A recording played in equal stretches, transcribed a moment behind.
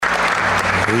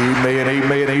Amen,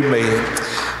 amen, amen.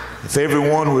 If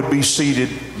everyone would be seated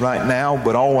right now,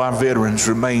 but all our veterans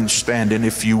remain standing,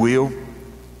 if you will.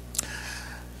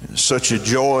 It's such a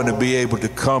joy to be able to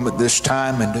come at this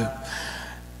time and to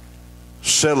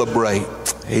celebrate.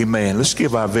 Amen. Let's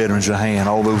give our veterans a hand,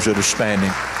 all those that are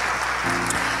standing.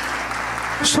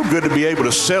 It's so good to be able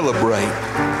to celebrate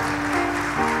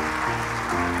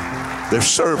their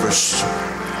service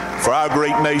for our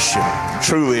great nation.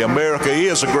 Truly, America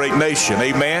is a great nation.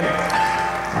 Amen.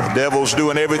 The devil's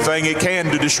doing everything he can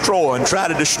to destroy and try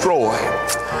to destroy.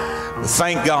 But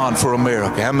thank God for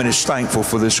America. How many is thankful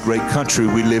for this great country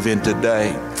we live in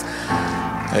today?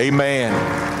 Amen.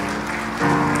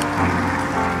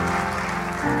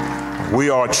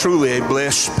 We are truly a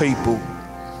blessed people,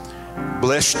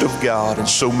 blessed of God in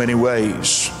so many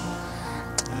ways.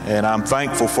 And I'm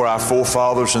thankful for our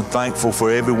forefathers and thankful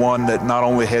for everyone that not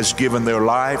only has given their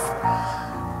life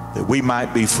that we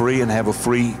might be free and have a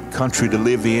free country to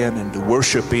live in and to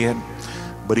worship in,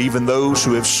 but even those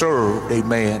who have served,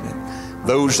 amen, and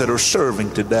those that are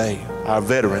serving today, our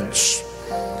veterans.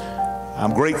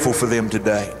 I'm grateful for them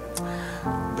today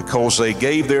because they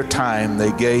gave their time,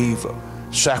 they gave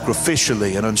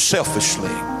sacrificially and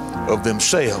unselfishly of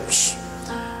themselves.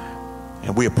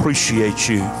 And we appreciate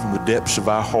you from the depths of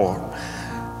our heart.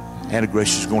 Anna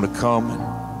Grace is going to come,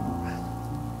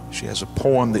 and she has a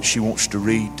poem that she wants to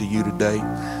read to you today.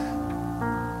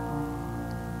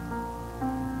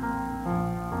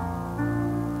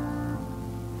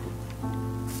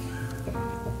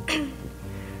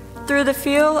 Through the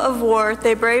field of war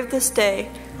they brave this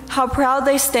day. How proud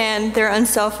they stand their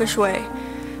unselfish way.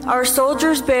 Our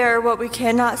soldiers bear what we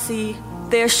cannot see.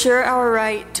 They assure our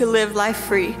right to live life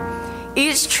free.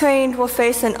 Each trained will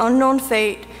face an unknown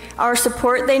fate. Our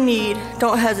support they need,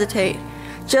 don't hesitate.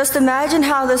 Just imagine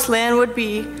how this land would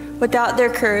be without their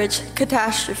courage,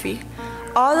 catastrophe.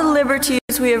 All the liberties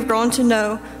we have grown to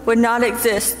know would not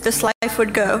exist, this life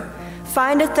would go.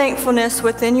 Find a thankfulness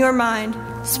within your mind.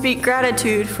 Speak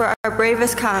gratitude for our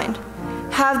bravest kind.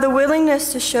 Have the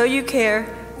willingness to show you care.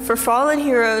 For fallen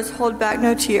heroes, hold back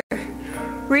no tear.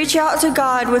 Reach out to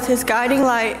God with his guiding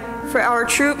light. For our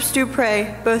troops do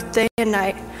pray both day and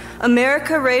night.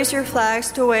 America, raise your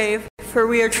flags to wave, for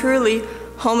we are truly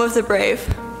home of the brave.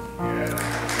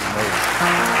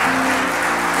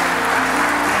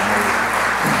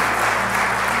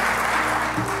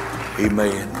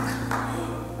 Amen.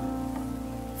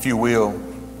 If you will,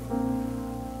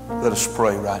 let us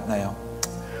pray right now.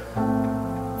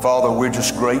 Father, we're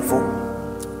just grateful,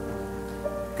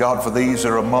 God, for these that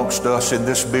are amongst us in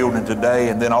this building today,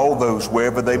 and then all those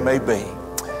wherever they may be.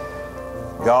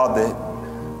 God, that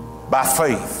by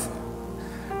faith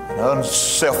and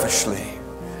unselfishly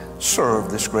serve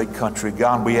this great country.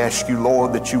 God, we ask you,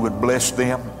 Lord, that you would bless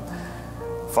them,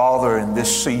 Father, in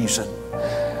this season,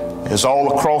 as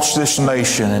all across this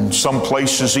nation and some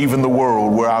places, even the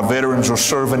world, where our veterans are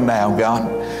serving now, God,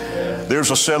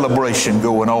 there's a celebration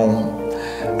going on.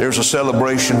 There's a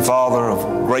celebration, Father,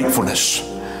 of gratefulness,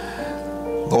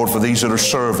 Lord, for these that are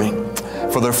serving,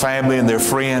 for their family and their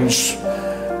friends,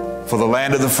 for the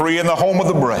land of the free and the home of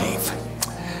the brave.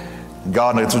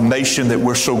 God, it's a nation that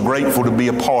we're so grateful to be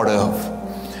a part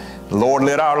of. Lord,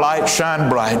 let our light shine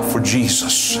bright for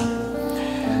Jesus.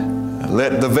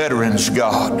 Let the veterans,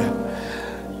 God,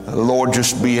 Lord,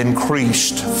 just be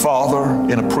increased,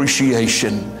 Father, in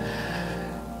appreciation.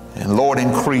 And Lord,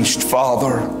 increased,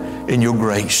 Father, in your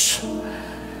grace.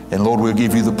 And Lord, we'll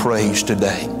give you the praise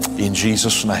today in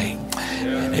Jesus' name.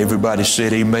 And everybody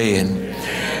said amen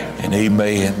and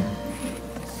amen.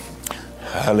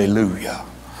 Hallelujah.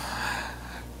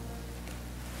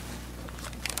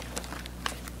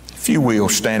 If you will,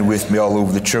 stand with me all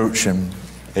over the church, and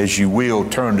as you will,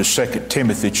 turn to 2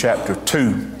 Timothy chapter 2.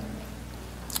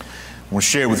 I want to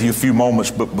share with you a few moments,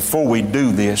 but before we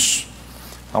do this,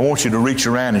 I want you to reach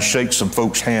around and shake some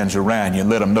folks' hands around you and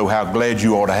let them know how glad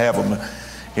you are to have them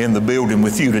in the building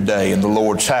with you today in the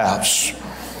Lord's house.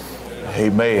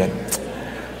 Amen.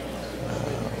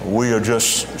 We are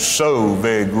just so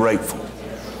very grateful.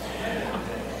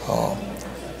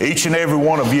 Each and every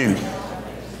one of you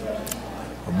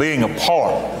being a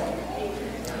part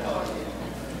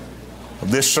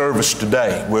of this service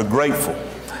today. We're grateful.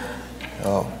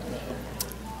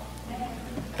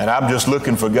 And I'm just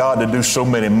looking for God to do so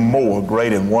many more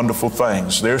great and wonderful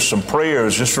things. There's some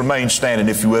prayers, just remain standing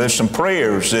if you will. There's some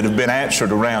prayers that have been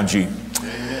answered around you.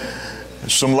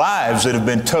 There's some lives that have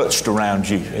been touched around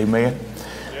you. Amen.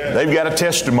 They've got a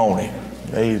testimony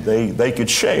they could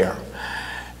share.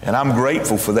 And I'm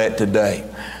grateful for that today.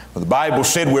 The Bible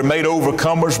said we're made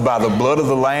overcomers by the blood of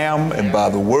the Lamb and by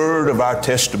the word of our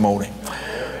testimony.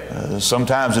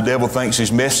 Sometimes the devil thinks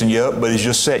he's messing you up, but he's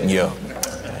just setting you up.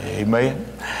 Amen.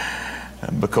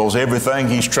 Because everything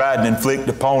he's tried to inflict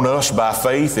upon us by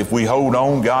faith, if we hold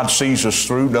on, God sees us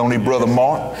through, don't he, Brother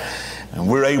Mark? And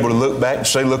we're able to look back and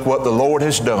say, look what the Lord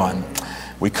has done.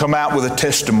 We come out with a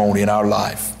testimony in our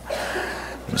life.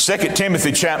 2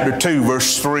 Timothy chapter 2,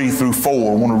 verse 3 through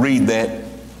 4. I want to read that.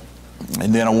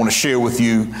 And then I want to share with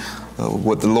you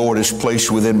what the Lord has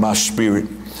placed within my spirit.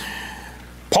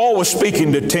 Paul was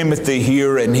speaking to Timothy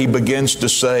here, and he begins to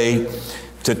say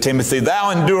to Timothy,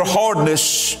 thou endure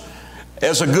hardness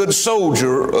as a good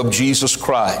soldier of Jesus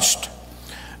Christ.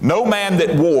 No man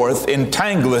that warreth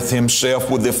entangleth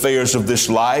himself with the affairs of this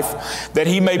life, that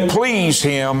he may please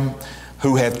him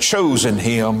who hath chosen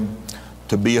him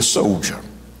to be a soldier.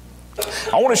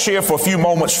 I want to share for a few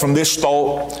moments from this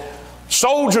thought.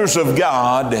 Soldiers of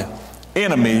God,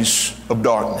 enemies of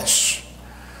darkness.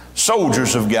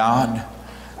 Soldiers of God,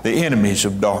 the enemies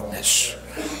of darkness.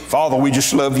 Father, we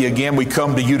just love you again. We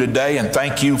come to you today and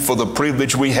thank you for the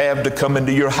privilege we have to come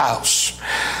into your house.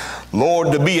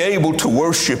 Lord, to be able to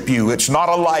worship you, it's not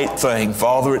a light thing,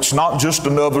 Father. It's not just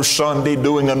another Sunday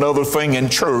doing another thing in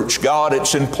church. God,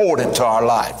 it's important to our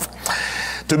life.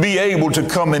 To be able to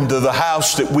come into the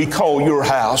house that we call your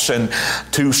house and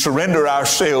to surrender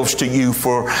ourselves to you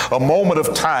for a moment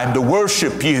of time, to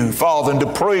worship you, Father, and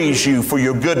to praise you for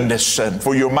your goodness and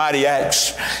for your mighty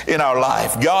acts in our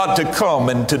life. God, to come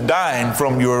and to dine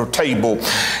from your table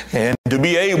and to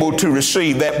be able to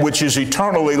receive that which is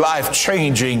eternally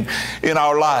life-changing in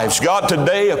our lives. God,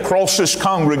 today across this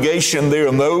congregation there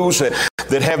are those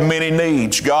that have many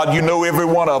needs. God, you know every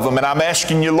one of them, and I'm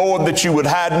asking you, Lord, that you would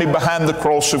hide me behind the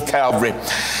cross of Calvary.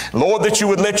 Lord, that you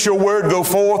would let your word go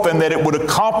forth and that it would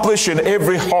accomplish in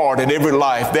every heart and every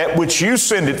life that which you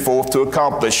send it forth to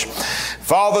accomplish.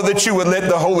 Father, that you would let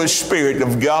the Holy Spirit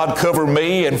of God cover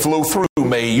me and flow through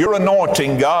me. Your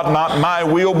anointing, God, not my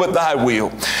will but thy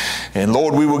will. And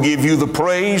Lord, we will give you the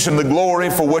praise and the glory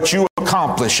for what you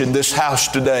accomplish in this house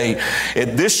today,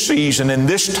 at this season, in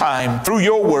this time, through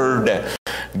your word,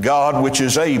 God, which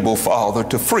is able, Father,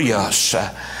 to free us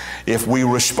if we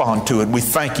respond to it. We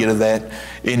thank you to that.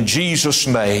 In Jesus'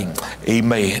 name,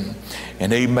 amen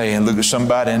and amen. Look at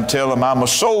somebody and tell them, I'm a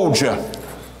soldier.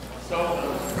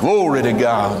 Glory to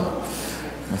God.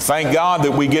 And thank God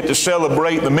that we get to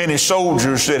celebrate the many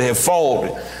soldiers that have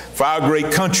fought for our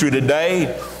great country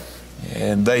today.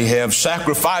 And they have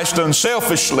sacrificed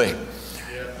unselfishly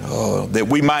that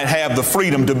we might have the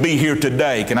freedom to be here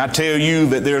today. Can I tell you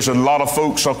that there's a lot of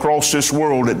folks across this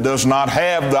world that does not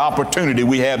have the opportunity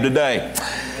we have today.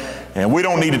 And we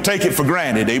don't need to take it for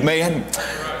granted. Amen.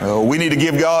 We need to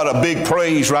give God a big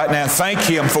praise right now and thank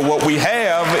Him for what we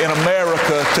have in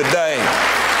America today.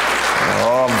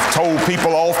 I've told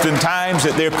people oftentimes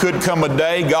that there could come a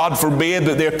day, God forbid,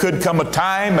 that there could come a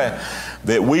time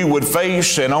that we would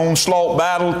face an onslaught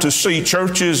battle to see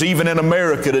churches, even in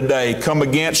America today, come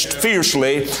against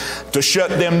fiercely to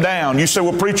shut them down. You say,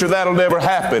 well, preacher, that'll never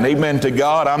happen. Amen to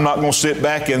God. I'm not going to sit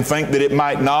back and think that it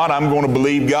might not. I'm going to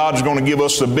believe God's going to give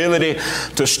us the ability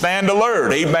to stand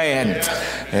alert. Amen.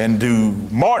 And to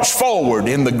march forward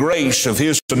in the grace of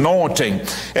His anointing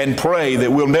and pray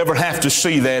that we'll never have to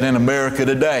see that in America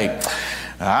today.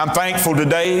 I'm thankful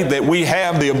today that we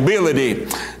have the ability,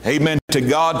 amen to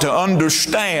God, to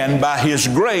understand by His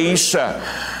grace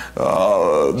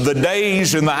the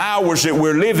days and the hours that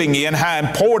we're living in, how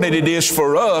important it is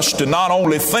for us to not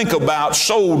only think about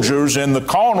soldiers in the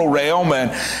carnal realm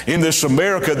and in this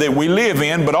America that we live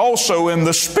in, but also in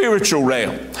the spiritual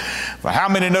realm. How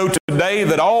many know today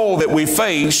that all that we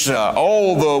face,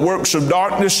 all the works of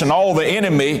darkness and all the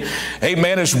enemy,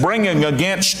 amen, is bringing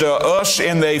against us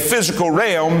in the physical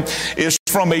realm is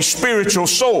from a spiritual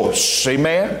source,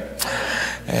 amen?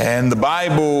 And the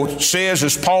Bible says,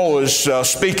 as Paul is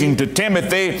speaking to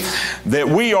Timothy, that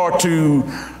we are to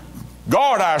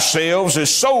guard ourselves as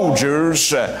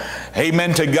soldiers,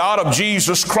 amen, to God of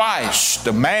Jesus Christ.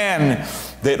 The man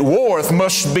that warreth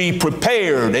must be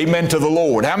prepared, amen, to the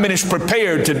Lord. How many is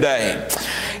prepared today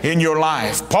in your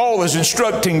life? Paul is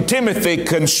instructing Timothy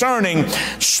concerning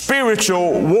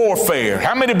spiritual warfare.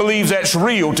 How many believes that's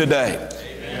real today?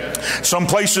 Some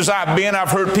places I've been,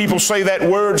 I've heard people say that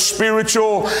word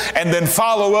spiritual and then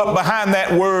follow up behind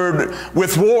that word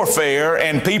with warfare,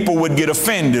 and people would get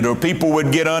offended or people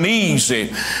would get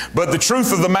uneasy. But the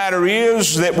truth of the matter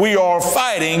is that we are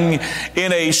fighting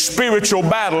in a spiritual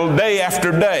battle day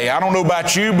after day. I don't know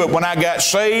about you, but when I got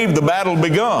saved, the battle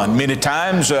begun many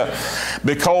times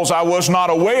because I was not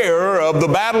aware of the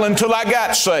battle until I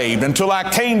got saved, until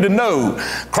I came to know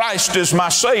Christ as my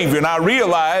Savior. And I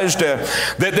realized that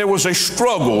there was a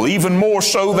struggle, even more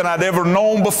so than I'd ever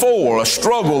known before. A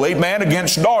struggle, amen,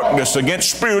 against darkness,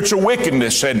 against spiritual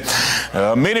wickedness. And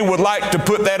many would like to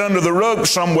put that under the rug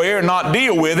somewhere and not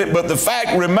deal with it, but the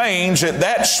fact remains that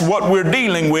that's what we're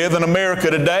dealing with in America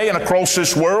today and across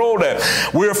this world.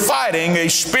 We're fighting a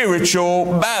spiritual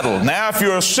battle. Now, if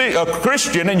you're a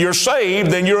Christian and you're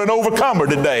saved, then you're an overcomer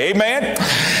today. Amen?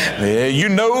 You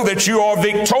know that you are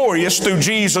victorious through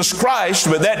Jesus Christ,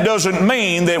 but that doesn't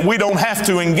mean that we don't have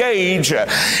to engage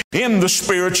in the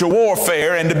spiritual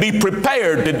warfare and to be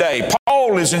prepared today.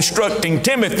 Paul is instructing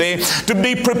Timothy to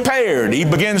be prepared. He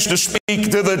begins to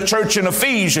speak to the church in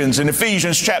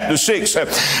Ephesians chapter 6,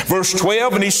 verse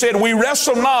 12, and he said, "We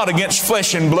wrestle not against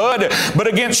flesh and blood, but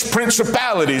against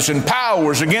principalities and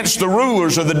powers, against the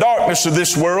rulers of the darkness of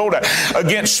this world,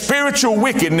 against spiritual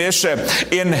wickedness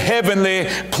in heavenly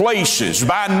places."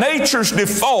 By nature's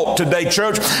default today,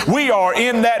 church, we are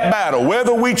in that battle.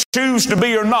 Whether we choose to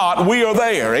be or not, we are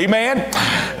there. Amen?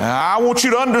 I want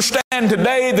you to understand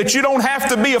today that you don't have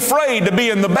to be afraid to be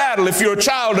in the battle. If you're a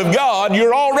child of God,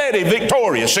 you're already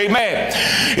victorious. Amen?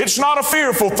 It's not a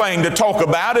fearful thing to talk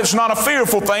about. It's not a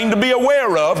fearful thing to be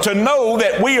aware of, to know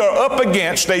that we are up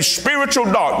against a spiritual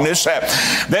darkness,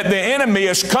 that the enemy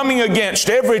is coming against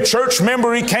every church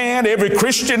member he can, every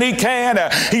Christian he can.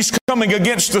 He's coming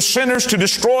against the sinners to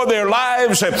destroy their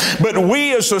lives. But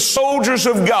we as the soldiers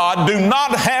of God do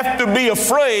not have to be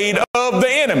afraid of the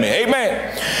enemy.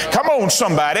 Amen. Come on,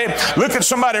 somebody. Look at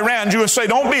somebody around you and say,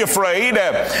 don't be afraid.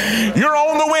 You're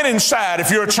on the winning side if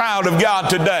you're a child of God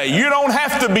today. You don't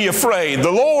have to be afraid.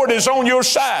 The Lord is on your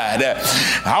side.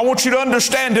 I want you to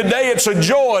understand today it's a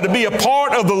joy to be a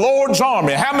part of the Lord's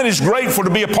army. How many is grateful to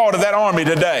be a part of that army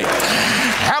today?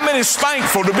 How many is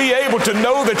thankful to be able to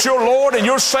know that your Lord and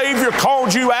your Savior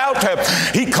called you out?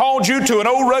 He called you to an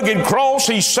old rugged cross.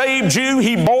 He saved you.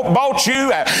 He bought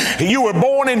you. You were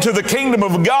born into the kingdom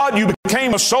of God. You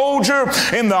became a soldier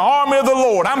in the army of the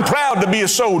Lord. I'm proud to be a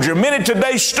soldier. Many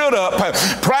today stood up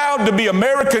proud to be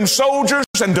American soldiers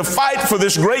and to fight for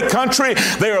this great country.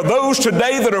 There are those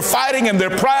today that are fighting and they're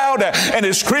proud. And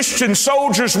as Christian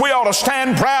soldiers, we ought to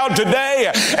stand proud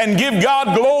today and give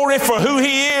God glory for who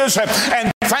He is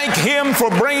and thank Him for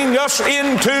bringing us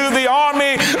into the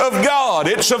army of God.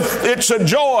 It's a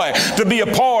joy to be a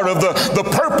part of the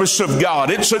purpose of God.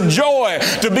 It's a joy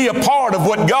to be a part of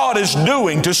what God is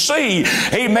doing, to see,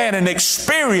 amen, and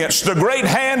experience the great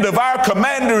hand of our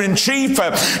Commander-in-Chief,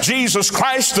 Jesus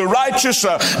Christ the righteous,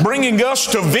 bringing us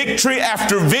to victory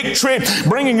after victory,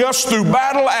 bringing us through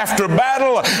battle after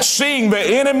battle, seeing the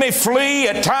enemy flee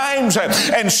at times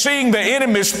and seeing the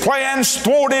enemy's plans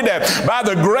thwarted by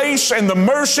the grace and the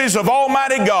mercies of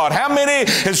Almighty God. How many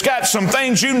has got some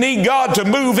things you need God to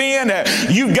move in?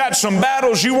 You've got some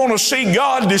battles you want to see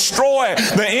God destroy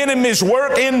the enemy's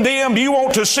work in them. You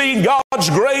want to see God's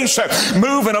grace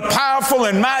move in a powerful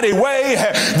and mighty way.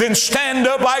 Then stand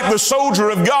up like the soldier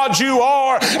of God you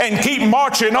are and keep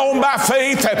marching on by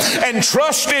faith and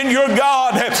trust in your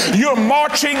God. You're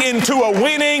marching into a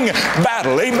winning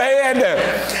battle. Amen.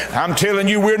 I'm telling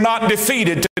you, we're not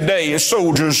defeated today as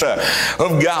soldiers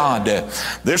of God.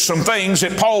 There's some things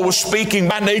that Paul was speaking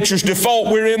by nature's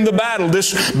default. We're in the battle.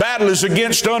 This battle is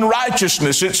against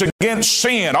unrighteousness. It's against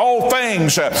sin. All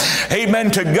things,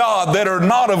 amen, to God that are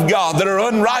not of God, that are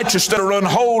unrighteous, that are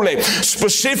unholy,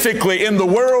 specifically in the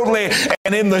worldly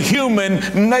and in the human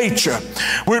nature.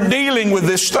 We're dealing with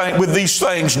these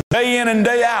things day in and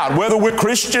day out. Whether we're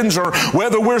Christians or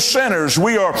whether we're sinners,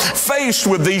 we are faced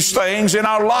with these things in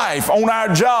our life, on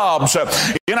our jobs,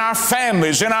 in our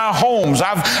families, in our homes.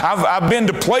 I've been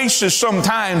to places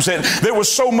sometimes that there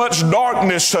was so much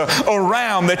darkness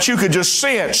around that you could just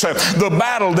sense the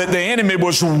battle that the enemy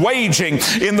was waging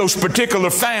in those particular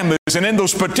families and in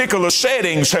those particular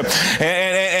settings,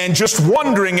 and just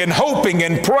wondering and hoping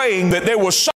and praying that there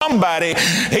was somebody,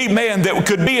 amen, that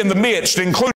could be in the midst,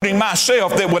 including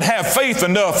myself, that would have faith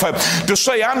enough to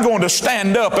say, I'm going to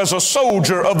stand up as a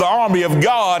soldier of the army of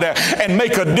God and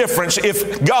make a difference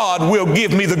if God will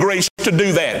give me the grace to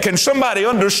do that. Can somebody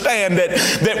understand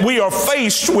that we are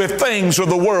faced with things of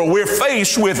the world? We're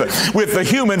faced with the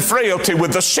human frailty,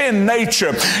 with the sin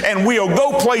nature, and we'll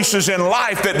go places in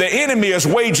life that the enemy is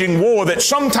waging war that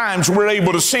sometimes we're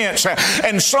able to sense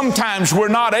and sometimes we're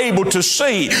not able to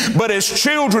see. But as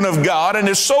children of God and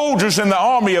as soldiers in the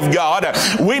army of God,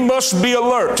 we must be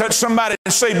alert. Touch somebody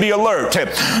and say, be alert.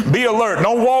 Be alert.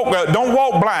 Don't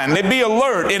walk blindly. Be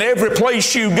alert in every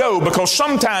place you go, because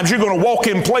sometimes you're going to walk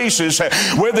in places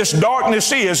where this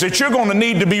darkness is that you're going to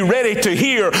need to be ready to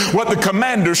hear what the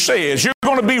commander says. You're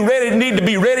going to be ready, need to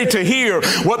be ready to hear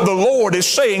what the Lord is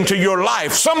saying to your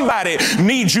life. Somebody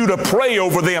needs you to pray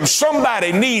over them.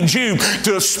 Somebody needs you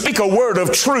to speak a word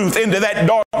of truth into that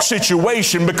dark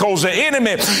situation, because the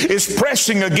enemy is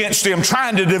pressing against them,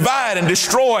 trying to divide and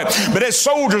destroy. But as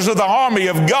soldiers of the army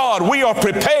of God, we are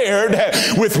prepared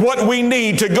with what we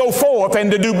need to go forth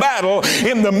and to do battle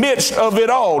in the midst of it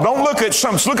all. Don't look at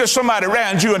somebody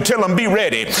around you and tell them, be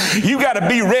ready. You got to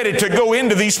be ready to go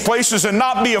into these places and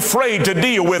not be afraid to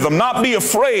deal with them, not be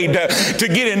afraid to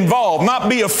get involved, not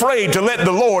be afraid to let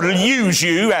the Lord use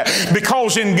you,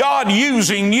 because in God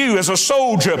using you as a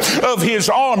soldier of His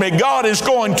army, God is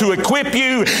going to equip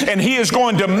you, and He is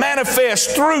going to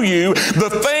manifest through you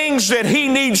the things that He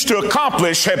needs to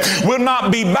accomplish. Will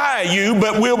not be by you,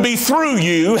 but will be through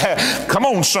you. Come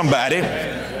on, somebody.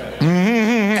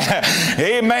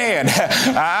 Amen.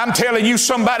 I'm telling you,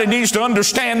 somebody needs to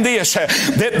understand this,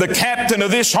 that the captain of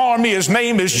this army, his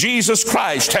name is Jesus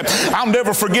Christ. I'll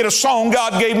never forget a song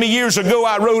God gave me years ago.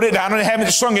 I wrote it. I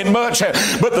haven't sung it much,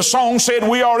 but the song said,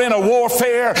 we are in a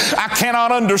warfare. I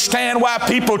cannot understand why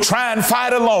people try and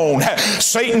fight alone.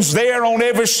 Satan's there on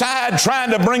every side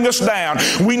trying to bring us down.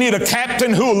 We need a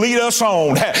captain who will lead us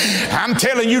on. I'm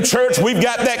telling you, church, we've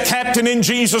got that captain in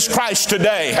Jesus Christ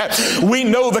today. We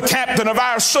know the captain of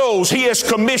our souls. He has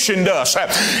commissioned us.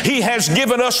 He has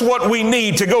given us what we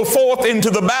need to go forth into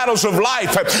the battles of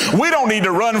life. We don't need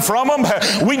to run from them.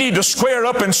 We need to square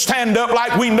up and stand up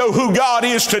like we know who God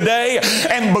is today,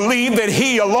 and believe that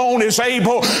He alone is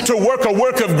able to work a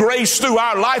work of grace through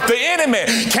our life. The enemy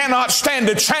cannot stand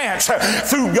a chance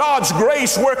through God's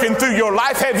grace working through your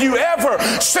life. Have you ever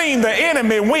seen the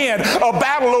enemy win a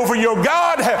battle over your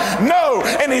God? No,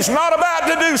 and he's not about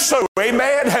to do so.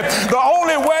 Amen. The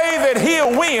only way that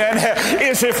he'll win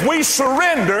is if we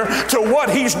surrender to what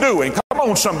He's doing. Come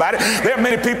on, somebody. There are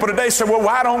many people today say, well,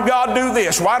 why don't God do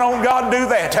this? Why don't God do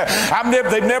that?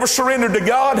 They've never surrendered to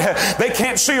God. They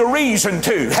can't see a reason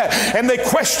to. And they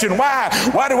question, why?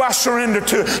 Why do I surrender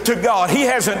to God? He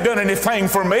hasn't done anything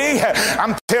for me.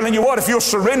 I'm telling you what, if you'll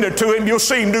surrender to Him, you'll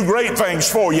see Him do great things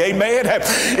for you. Amen.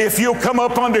 If you'll come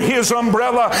up under His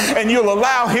umbrella and you'll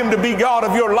allow Him to be God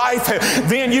of your life,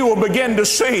 then you will begin to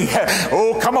see.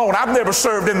 Oh, come on. I've never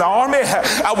served in the army.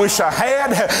 I wish I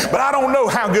had, but I don't know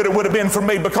how good it would have been for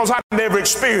me, because I never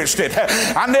experienced it.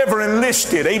 I never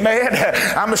enlisted. Amen.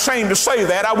 I'm ashamed to say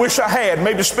that. I wish I had.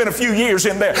 Maybe spent a few years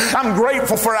in there. I'm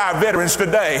grateful for our veterans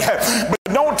today.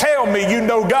 But don't tell me you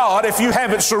know God if you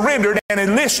haven't surrendered and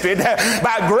enlisted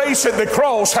by grace at the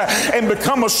cross and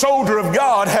become a soldier of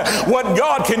God, what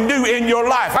God can do in your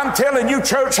life. I'm telling you,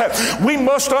 church, we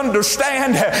must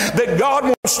understand that God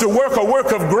wants to work a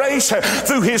work of grace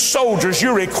through His soldiers.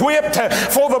 You're equipped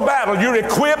for the battle. You're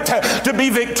equipped to be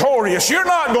victorious. You're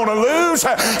not going to lose,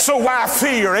 so why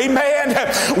fear? Amen.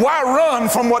 Why run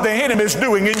from what the enemy is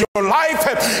doing in your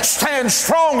life? Stand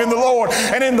strong in the Lord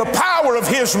and in the power of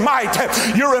His might.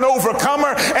 You're an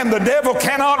overcomer, and the devil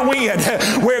cannot win.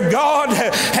 Where God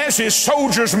has His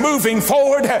soldiers moving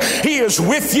forward, He is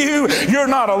with you. You're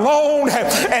not alone,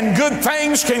 and good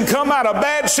things can come out of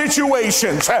bad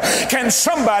situations. Can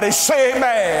somebody say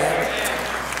amen?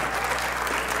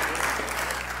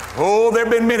 Oh, there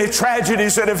have been many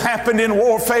tragedies that have happened in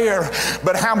warfare,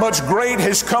 but how much great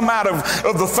has come out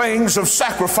of the things of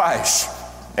sacrifice.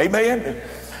 Amen.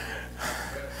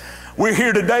 We're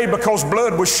here today because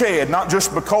blood was shed, not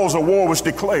just because a war was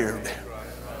declared.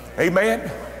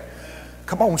 Amen.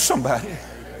 Come on, somebody.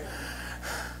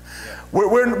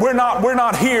 We're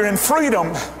not here in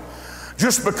freedom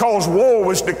just because war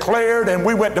was declared and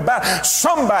we went to battle.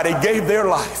 Somebody gave their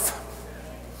life.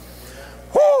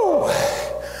 Woo!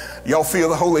 Y'all feel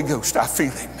the Holy Ghost? I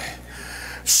feel Him.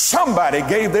 Somebody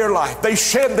gave their life. They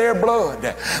shed their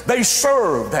blood. They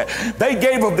served. They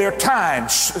gave of their time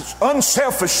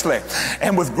unselfishly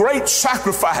and with great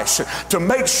sacrifice to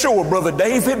make sure, Brother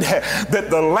David, that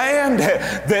the land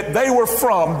that they were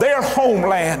from, their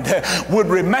homeland, would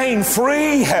remain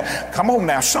free. Come on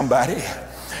now, somebody.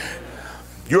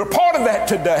 You're a part of that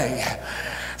today.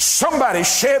 Somebody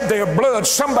shed their blood.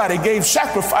 Somebody gave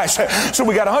sacrifice. So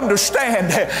we got to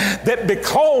understand that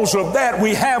because of that,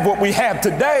 we have what we have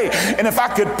today. And if I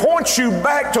could point you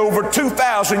back to over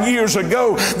 2,000 years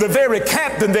ago, the very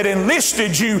captain that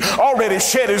enlisted you already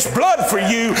shed his blood for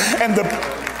you. And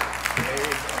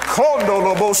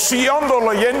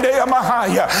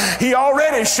He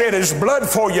already shed his blood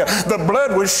for you. The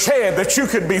blood was shed that you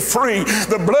could be free.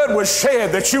 The blood was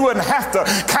shed that you wouldn't have to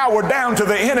cower down to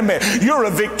the enemy. You're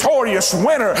a victorious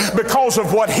winner because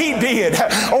of what he did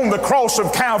on the cross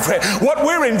of Calvary. What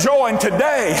we're enjoying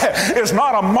today is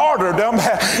not a martyrdom.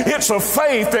 It's a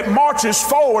faith that marches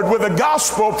forward with the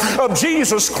gospel of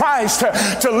Jesus Christ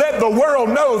to let the world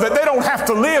know that they don't have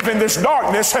to live in this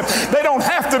darkness. They don't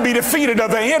have to be defeated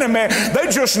of the enemy. They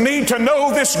just need to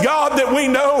know this God that we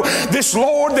know, this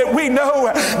Lord that we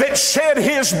know, that shed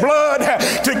his blood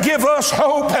to give us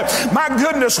hope. My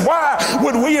goodness, why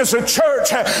would we as a church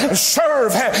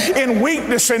serve in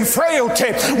weakness and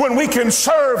frailty when we can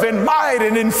serve in might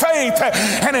and in faith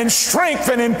and in strength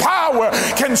and in power?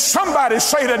 Can somebody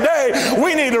say today,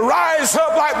 we need to rise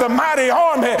up like the mighty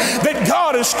army that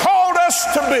God has called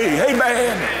us to be?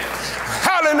 Amen.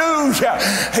 Hallelujah.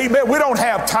 Amen. We don't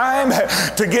have time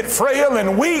to get frail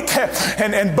and weak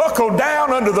and buckle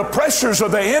down under the pressures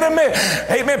of the enemy.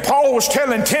 Amen. Paul was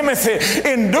telling Timothy,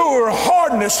 endure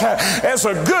hardness as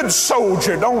a good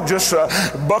soldier. Don't just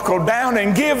buckle down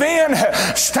and give in.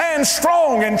 Stand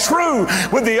strong and true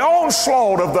with the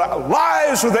onslaught of the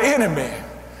lies of the enemy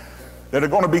that are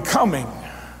going to be coming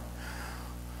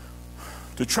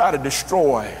to try to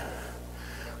destroy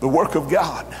the work of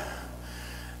God.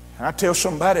 And I tell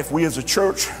somebody, if we as a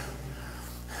church,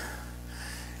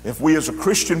 if we as a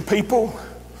Christian people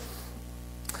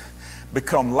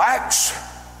become lax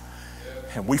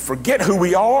and we forget who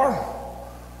we are,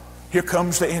 here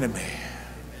comes the enemy.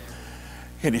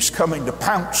 And he's coming to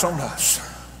pounce on us.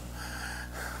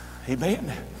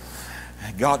 Amen.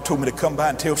 And God told me to come by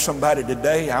and tell somebody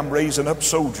today, I'm raising up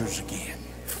soldiers again.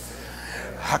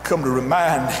 I come to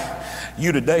remind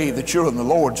you today that you're in the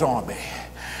Lord's army.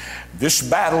 This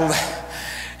battle,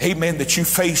 amen, that you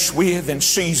face with in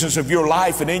seasons of your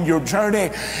life and in your journey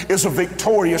is a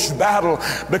victorious battle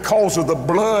because of the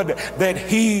blood that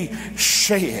he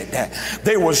shed.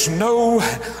 There was no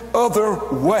other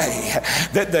way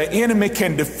that the enemy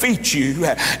can defeat you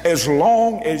as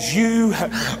long as you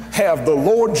have the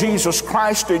Lord Jesus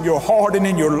Christ in your heart and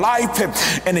in your life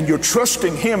and in your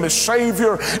trusting him as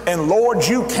Savior and Lord.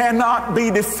 You cannot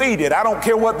be defeated. I don't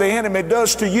care what the enemy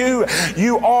does to you.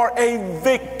 You are a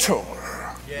victor.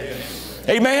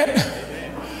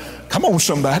 Amen. Come on,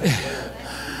 somebody.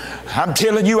 I'm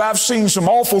telling you, I've seen some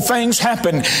awful things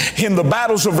happen in the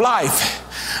battles of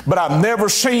life, but I've never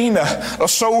seen a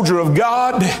soldier of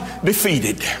God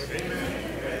defeated.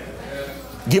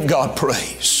 Give God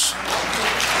praise.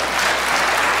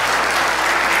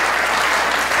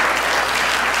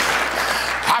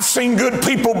 I've seen good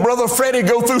people, Brother Freddie,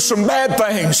 go through some bad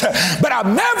things, but I've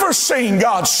never seen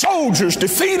God's soldiers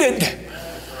defeated.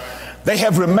 They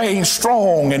have remained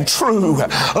strong and true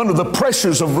under the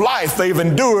pressures of life. They've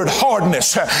endured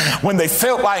hardness. When they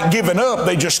felt like giving up,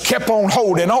 they just kept on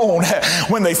holding on.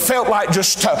 When they felt like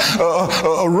just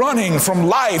running from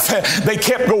life, they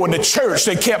kept going to church.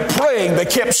 They kept praying. They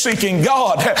kept seeking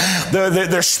God.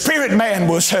 Their spirit man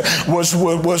was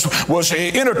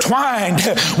intertwined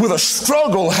with a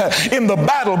struggle in the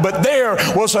battle, but there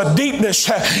was a deepness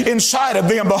inside of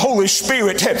them, the Holy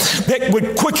Spirit, that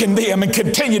would quicken them and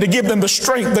continue to give them the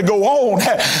strength to go on.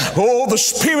 Oh, the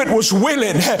spirit was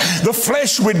willing. The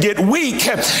flesh would get weak,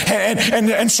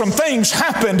 and some things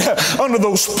happened under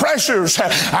those pressures.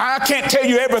 I can't tell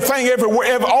you everything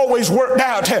ever always worked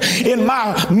out in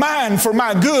my mind for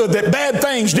my good, that bad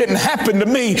things didn't happen to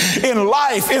me in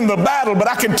life, in the battle, but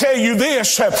I can tell you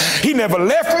this, he never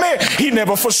left me. He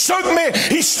never forsook me.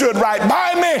 He stood right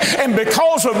by me, and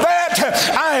because of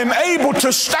that, I am able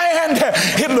to stand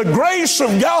in the grace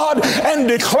of God and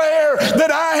declare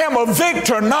that I am a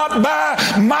victor, not by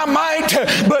my might,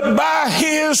 but by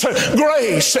his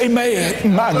grace.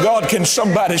 Amen. My God, can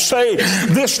somebody say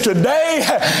this today,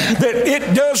 that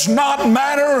it does not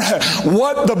matter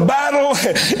what the battle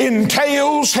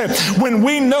entails. When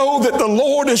we know that the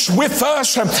Lord is with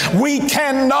us, we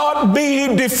cannot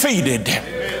be defeated.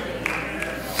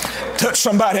 Touch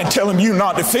somebody and tell them you're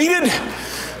not defeated.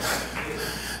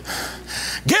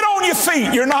 Get on your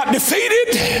feet. You're not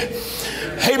defeated.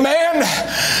 Amen.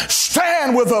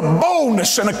 Stand with a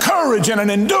boldness and a courage and an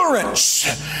endurance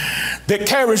that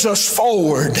carries us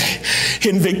forward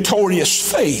in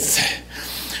victorious faith.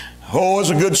 Oh, as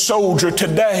a good soldier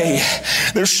today,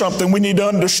 there's something we need to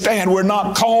understand. We're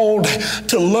not called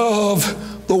to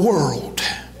love the world.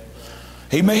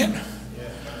 Amen.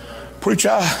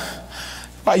 Preacher,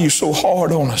 why are you so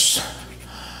hard on us?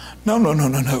 No.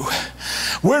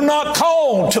 We're not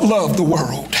called to love the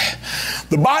world.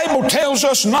 The Bible tells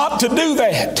us not to do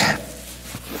that.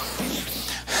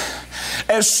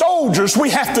 as soldiers, we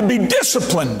have to be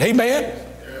disciplined. Amen?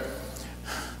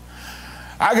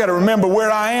 I got to remember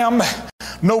where I am,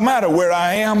 no matter where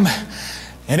I am.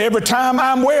 And every time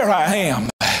I'm where I am,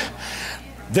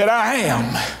 that I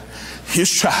am His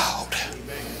child.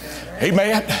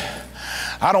 Amen.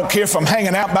 I don't care if I'm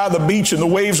hanging out by the beach and the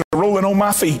waves are rolling on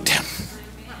my feet.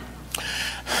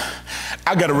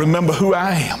 I got to remember who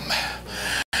I am.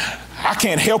 I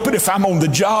can't help it if I'm on the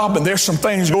job and there's some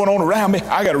things going on around me.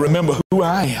 I got to remember who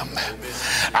I am.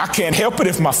 I can't help it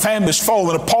if my family's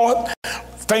falling apart,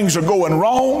 things are going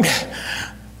wrong,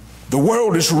 the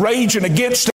world is raging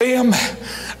against them.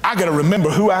 I got to remember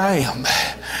who I am.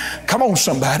 Come on,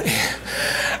 somebody.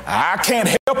 I can't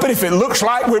help it if it looks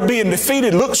like we're being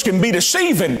defeated. Looks can be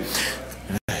deceiving.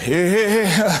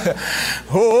 Yeah.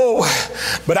 Oh,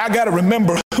 but I got to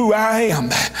remember who I am.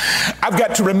 I've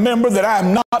got to remember that I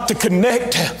am not to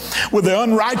connect with the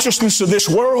unrighteousness of this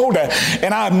world,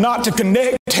 and I am not to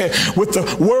connect with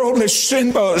the worldly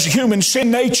sin, human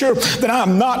sin nature, that I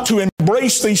am not to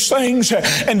embrace these things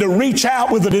and to reach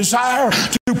out with a desire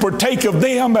to partake of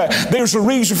them. There's a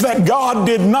reason for that. God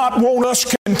did not want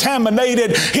us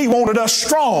contaminated. He wanted us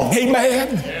strong.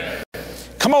 Amen.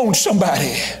 Come on,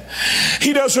 somebody.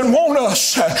 He doesn't want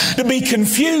us to be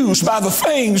confused by the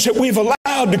things that we've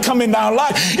allowed to come into our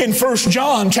life. In 1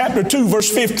 John chapter 2, verse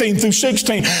 15 through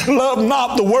 16, love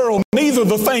not the world, neither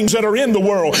the things that are in the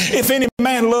world. If any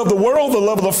man love the world, the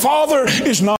love of the Father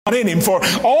is not in him. For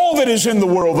all that is in the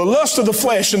world, the lust of the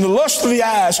flesh and the lust of the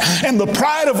eyes and the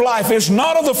pride of life is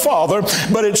not of the Father,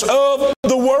 but it's of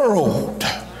the world.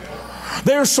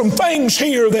 There's some things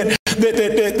here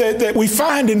that we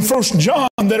find in 1 John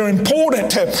that are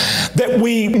important that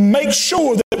we make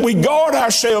sure that we guard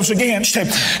ourselves against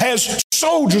as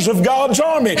soldiers of God's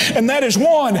army. And that is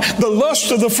one, the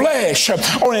lust of the flesh,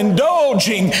 or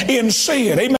indulging in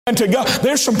sin. Amen to God.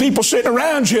 There's some people sitting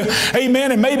around you,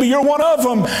 amen, and maybe you're one of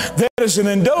them that is an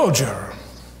indulger.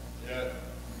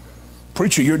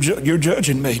 Preacher, you're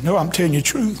judging me. No, I'm telling you the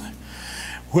truth.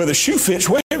 Where the shoe fits,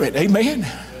 wear it. Amen.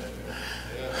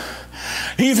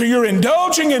 Either you're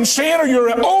indulging in sin or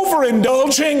you're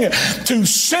overindulging to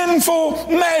sinful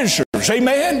measures.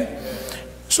 Amen?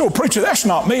 So, preacher, that's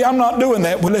not me. I'm not doing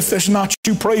that. Well, if that's not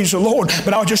you, praise the Lord.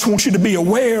 But I just want you to be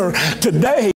aware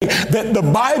today that the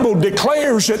Bible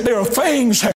declares that there are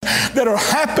things that are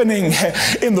happening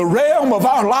in the realm of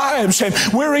our lives, and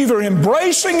we're either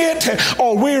embracing it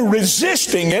or we're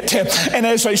resisting it. And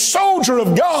as a soldier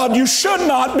of God, you should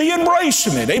not be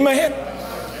embracing it. Amen?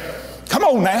 Come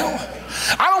on now.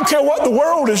 I don't care what the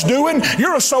world is doing.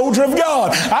 You're a soldier of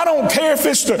God. I don't care if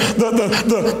it's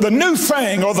the new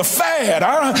thing or the fad.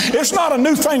 It's not a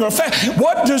new thing or a fad.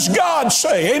 What does God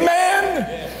say?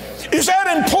 Amen? Is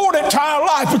that important to our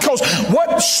life? Because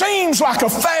what seems like a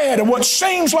fad and what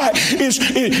seems like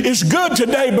is good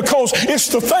today because it's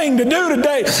the thing to do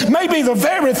today may be the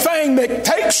very thing that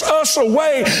takes us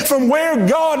away from where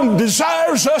God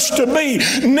desires us to be,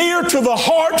 near to the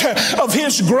heart of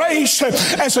His grace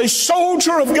as a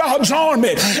soldier of God's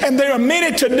army. And there are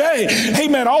many today,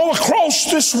 amen, all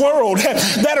across this world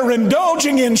that are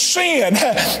indulging in sin.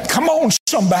 Come on,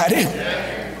 somebody.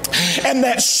 And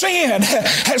that sin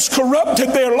has corrupted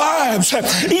their lives.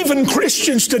 Even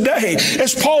Christians today,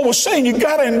 as Paul was saying, you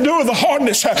got to endure the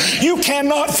hardness. You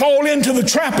cannot fall into the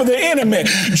trap of the enemy.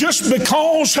 Just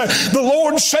because the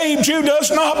Lord saved you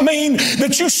does not mean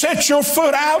that you set your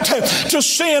foot out to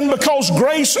sin because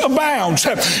grace abounds.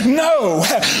 No,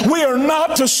 we are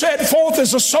not to set forth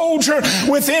as a soldier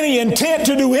with any intent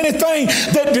to do anything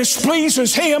that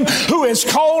displeases Him who has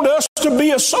called us to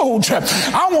be a soldier.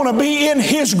 I want to be in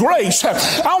His grace.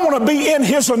 I want to be in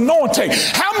His anointing.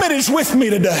 How many is with me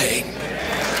today?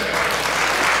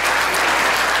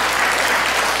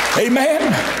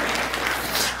 Amen.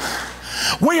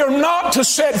 We are not to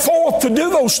set forth to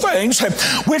do those things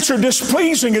which are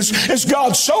displeasing as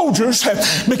God's soldiers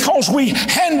because we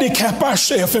handicap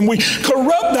ourselves and we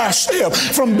corrupt ourselves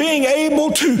from being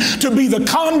able to be the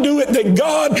conduit that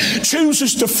God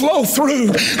chooses to flow through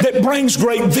that brings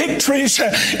great victories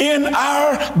in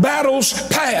our battle's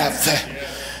path.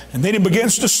 And then he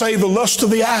begins to say the lust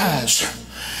of the eyes.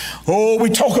 Oh, we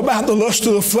talk about the lust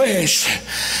of the flesh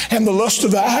and the lust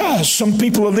of the eyes. Some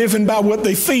people are living by what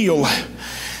they feel.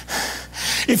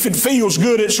 If it feels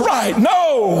good, it's right.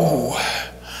 No.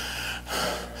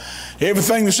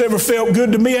 Everything that's ever felt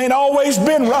good to me ain't always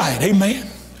been right. Amen.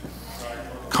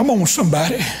 Come on,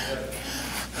 somebody.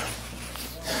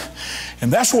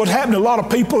 And that's what happened to a lot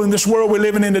of people in this world we're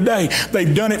living in today.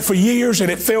 They've done it for years and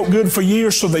it felt good for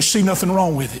years, so they see nothing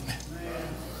wrong with it.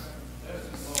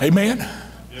 Amen.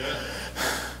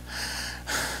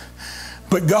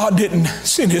 But God didn't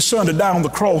send his son to die on the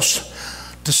cross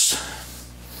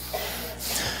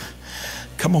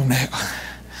come on now,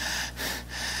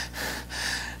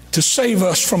 to save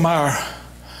us from our,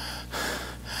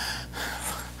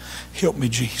 help me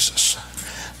Jesus.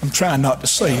 I'm trying not to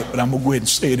say it, but I'm going to go ahead and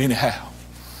say it anyhow.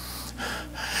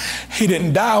 He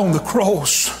didn't die on the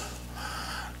cross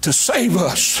to save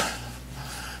us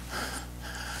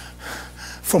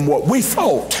from what we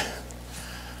thought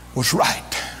was right.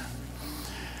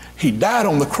 He died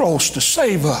on the cross to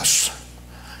save us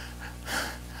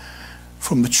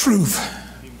from the truth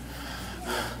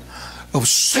of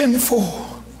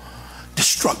sinful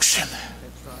destruction.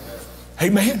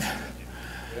 Amen.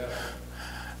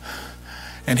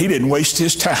 And he didn't waste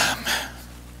his time.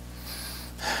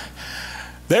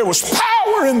 There was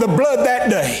power in the blood that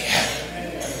day.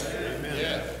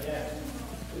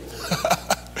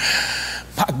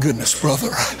 My goodness, brother.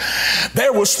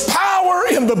 There was power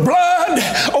in the blood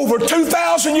over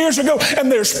 2,000 years ago, and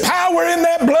there's power in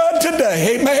that blood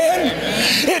today. Amen.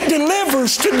 It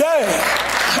delivers today.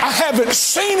 I haven't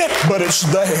seen it, but it's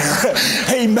there.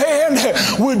 Amen.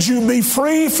 Would you be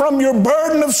free from your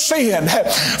burden of sin,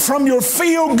 from your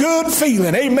feel-good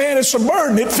feeling? Amen. It's a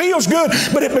burden. It feels good,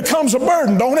 but it becomes a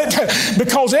burden, don't it?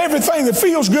 Because everything that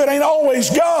feels good ain't always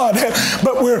God,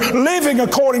 but we're living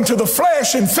according to the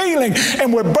flesh and feeling,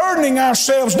 and we're burdening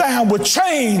ourselves down with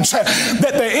chains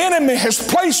that the enemy has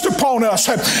placed upon us.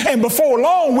 And before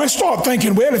long, we start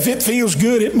thinking, well, if it feels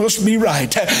good, it must be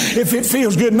right. If it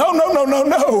feels good, no.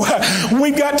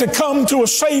 We've got to come to a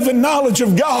saving knowledge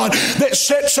of God that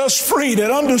sets us free, that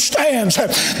understands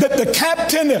that the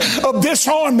captain of this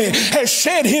army has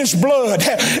shed his blood,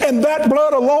 and that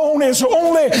blood alone is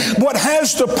only what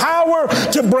has the power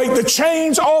to break the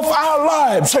chains off our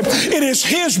lives. It is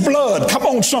his blood, come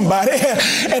on somebody,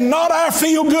 and not our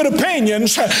feel-good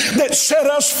opinions that set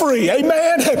us free.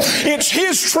 Amen. It's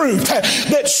his truth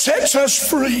that sets us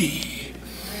free.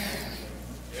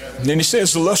 And then he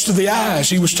says the lust of the eyes.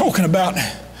 He was talking about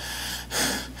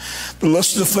the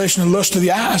lust of the flesh and the lust of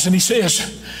the eyes. And he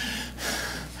says,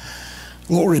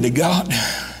 glory to God,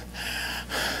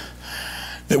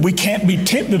 that we can't be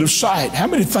tempted of sight. How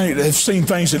many have seen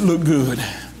things that look good,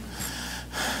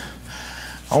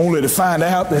 only to find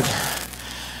out that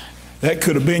that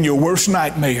could have been your worst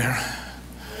nightmare?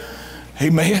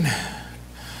 Amen.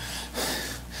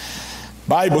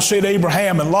 Bible said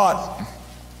Abraham and Lot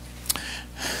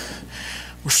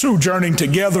were sojourning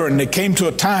together, and they came to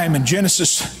a time in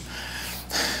Genesis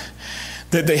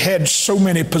that they had so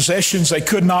many possessions they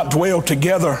could not dwell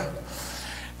together.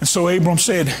 And so Abram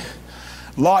said,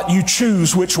 Lot, you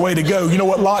choose which way to go. You know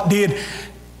what Lot did?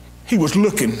 He was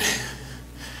looking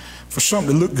for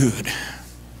something to look good.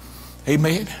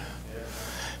 Amen.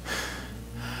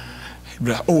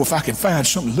 Oh, if I can find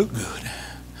something to look good.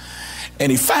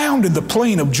 And he found in the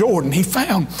plain of Jordan, he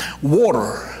found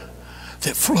water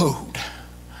that flowed.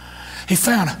 He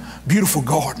found a beautiful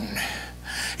garden.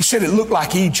 He said it looked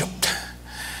like Egypt.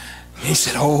 He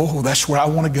said, oh, that's where I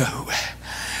want to go.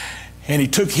 And he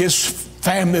took his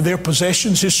family, their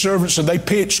possessions, his servants, and they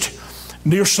pitched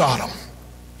near Sodom.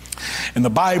 And the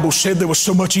Bible said there was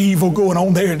so much evil going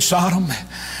on there in Sodom,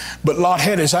 but Lot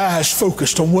had his eyes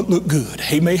focused on what looked good.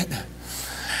 Amen.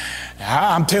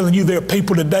 I'm telling you, there are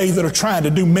people today that are trying to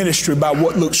do ministry by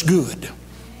what looks good.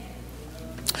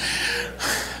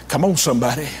 Come on,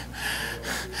 somebody.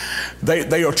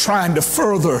 They are trying to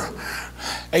further,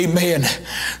 amen,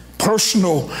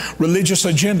 personal religious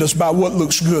agendas by what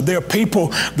looks good. There are people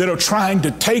that are trying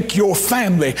to take your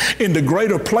family into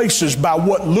greater places by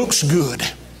what looks good.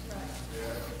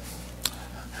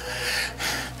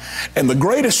 And the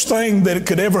greatest thing that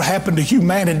could ever happen to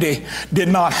humanity did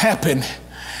not happen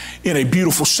in a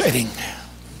beautiful setting.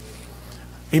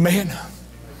 Amen.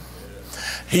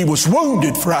 He was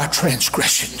wounded for our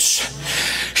transgressions.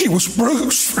 He was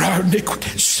bruised for our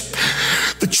iniquities.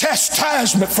 The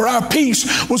chastisement for our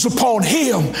peace was upon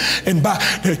him. And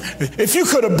if you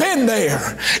could have been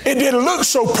there, it didn't look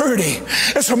so pretty.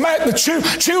 As a matter,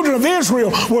 the children of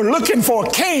Israel were looking for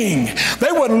a king.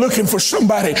 They wasn't looking for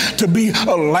somebody to be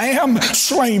a lamb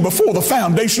slain before the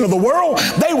foundation of the world.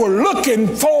 They were looking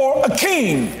for a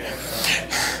king.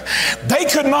 They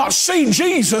could not see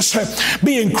Jesus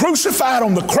being crucified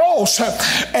on the cross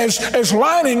as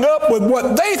lining up with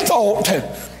what they thought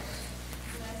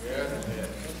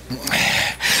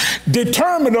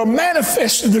determined or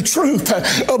manifested the truth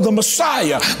of the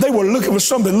Messiah. They were looking for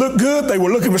something that looked good. They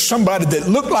were looking for somebody that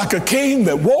looked like a king,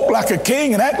 that walked like a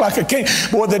king and act like a king.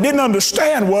 But what they didn't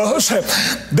understand was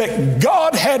that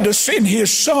God had to send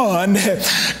his son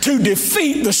to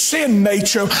defeat the sin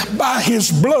nature by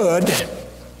his blood.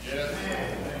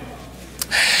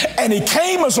 And he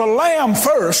came as a lamb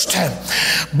first,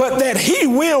 but that he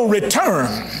will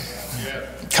return.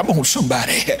 Come on,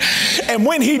 somebody. And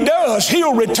when he does,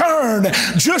 he'll return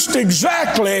just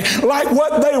exactly like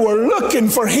what they were looking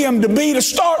for him to be to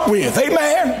start with.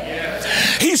 Amen?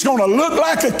 He's going to look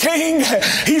like a king.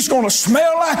 He's going to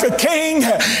smell like a king.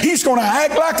 He's going to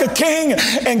act like a king.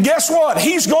 And guess what?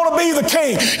 He's going to be the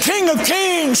king. King of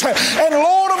kings and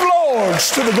Lord of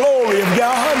lords, to the glory of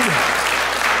God.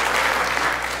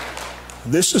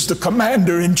 This is the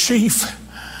commander-in-chief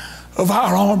of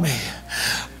our army.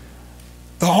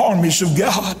 The armies of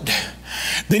God.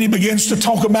 Then he begins to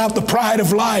talk about the pride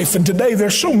of life. And today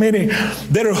there's so many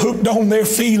that are hooked on their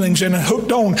feelings and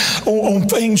hooked on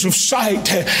things of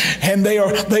sight. And they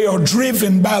are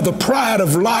driven by the pride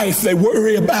of life. They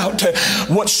worry about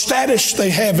what status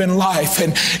they have in life.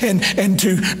 And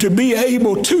to be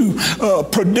able to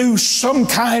produce some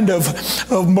kind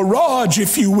of mirage,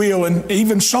 if you will, and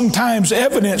even sometimes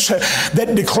evidence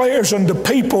that declares unto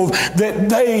people that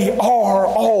they are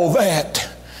all that.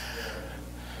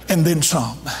 And then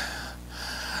some.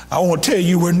 I want to tell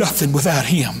you, we're nothing without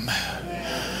him.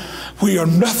 We are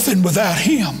nothing without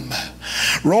him.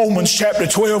 Romans chapter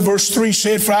 12 verse 3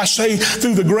 said, "For I say,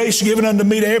 through the grace given unto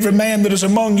me, to every man that is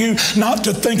among you, not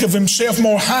to think of himself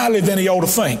more highly than he ought to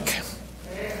think."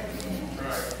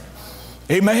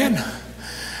 Amen.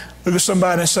 Look at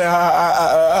somebody and say,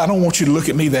 I don't want you to look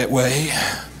at me that way.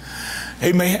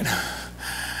 Amen.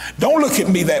 Don't look at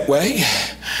me that way.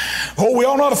 Oh, we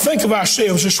ought not to think of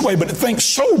ourselves this way, but to think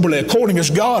soberly, according as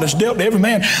God has dealt to every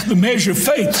man the measure of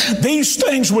faith. These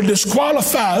things would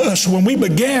disqualify us when we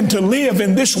began to live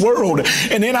in this world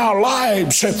and in our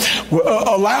lives,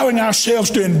 allowing ourselves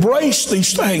to embrace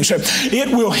these things. It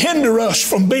will hinder us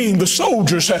from being the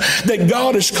soldiers that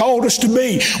God has called us to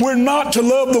be. We're not to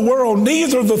love the world,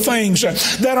 neither the things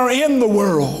that are in the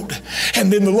world.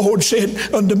 And then the Lord said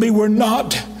unto me, we're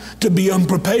not to be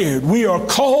unprepared. We are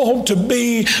called to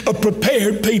be a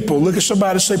prepared people. Look at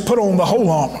somebody and say, put on the whole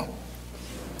armor,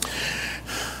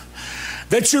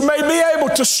 that you may be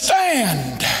able to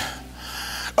stand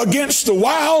against the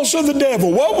wiles of the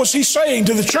devil. What was he saying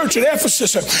to the church at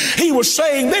Ephesus? He was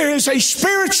saying there is a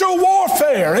spiritual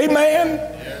warfare.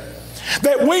 Amen.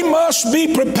 That we must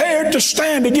be prepared to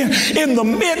stand again in the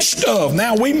midst of.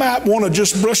 Now, we might want to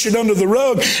just brush it under the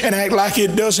rug and act like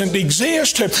it doesn't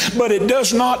exist, but it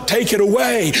does not take it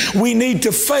away. We need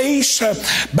to face,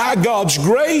 by God's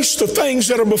grace, the things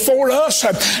that are before us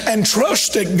and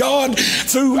trust that God,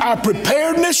 through our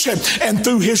preparedness and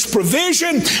through His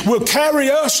provision, will carry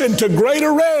us into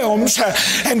greater realms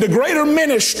and to greater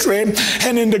ministry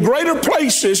and into greater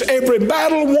places, every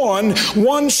battle won,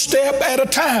 one step at a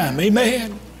time. Amen.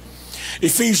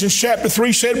 Ephesians chapter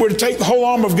 3 said we're to take the whole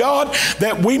armor of God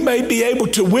that we may be able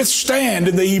to withstand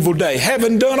in the evil day,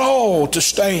 having done all to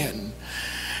stand.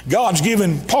 God's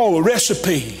given Paul a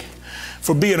recipe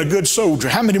for being a good soldier.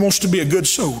 How many wants to be a good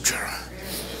soldier?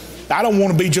 I don't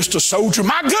want to be just a soldier.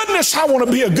 My goodness, I want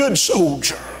to be a good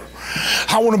soldier.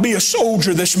 I want to be a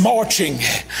soldier that's marching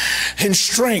in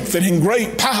strength and in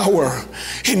great power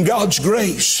in God's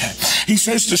grace. He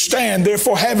says to stand,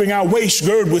 therefore, having our waist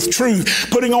girded with truth,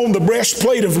 putting on the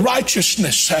breastplate of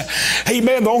righteousness.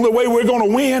 Amen. The only way we're going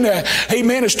to win,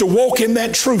 amen, is to walk in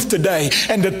that truth today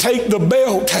and to take the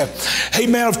belt,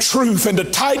 amen, of truth and to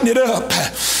tighten it up.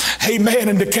 Amen.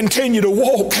 And to continue to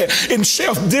walk in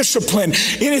self-discipline.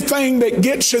 Anything that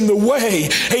gets in the way,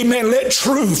 amen, let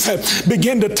truth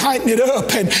begin to tighten it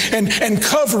up and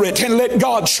cover it, and let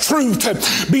God's truth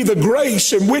be the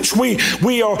grace in which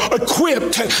we are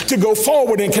equipped to go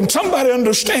forward. And can somebody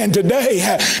understand today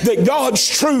that God's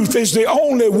truth is the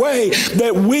only way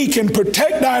that we can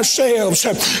protect ourselves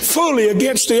fully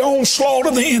against the onslaught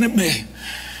of the enemy?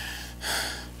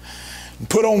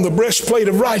 Put on the breastplate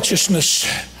of righteousness,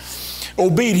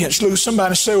 obedience. Look,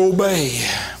 somebody say obey.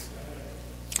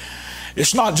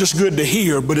 It's not just good to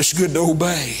hear, but it's good to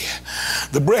obey.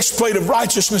 The breastplate of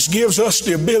righteousness gives us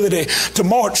the ability to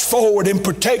march forward in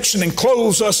protection and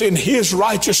clothes us in His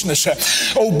righteousness.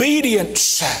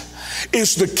 Obedience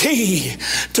is the key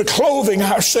to clothing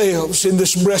ourselves in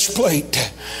this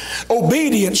breastplate.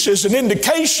 Obedience is an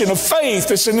indication of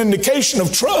faith. It's an indication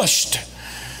of trust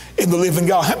in the living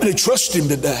God. How many trust Him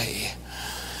today?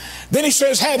 Then he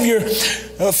says, have your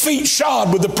feet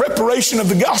shod with the preparation of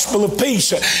the gospel of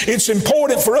peace. It's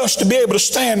important for us to be able to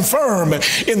stand firm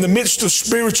in the midst of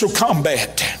spiritual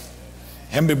combat.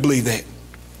 How many believe that?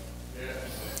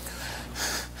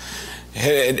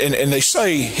 And they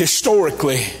say,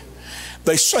 historically,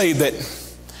 they say that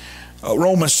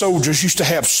Roman soldiers used to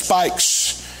have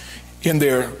spikes in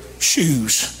their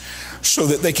shoes so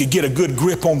that they could get a good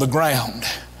grip on the ground,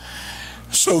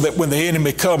 so that when the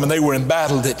enemy come and they were in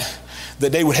battle, that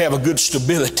they would have a good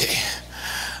stability.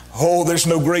 Oh, there's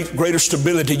no greater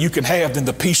stability you can have than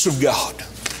the peace of God.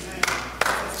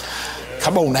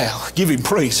 Come on now, give him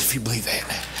praise if you believe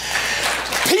that.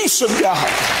 Peace of God.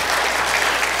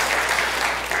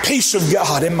 Peace of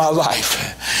God in my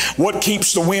life. What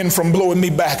keeps the wind from blowing me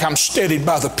back? I'm steadied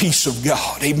by the peace of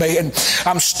God. Amen.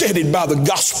 I'm steadied by the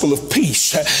gospel of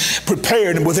peace,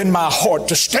 prepared within my heart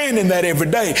to stand in that every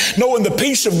day, knowing the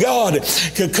peace of God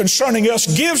concerning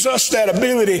us gives us that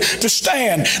ability to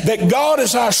stand, that God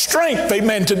is our strength.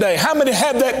 Amen. Today, how many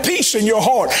have that peace in your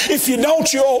heart? If you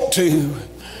don't, you ought to.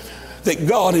 That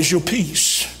God is your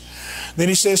peace. Then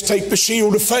he says, take the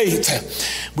shield of faith,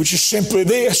 which is simply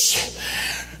this.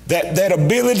 That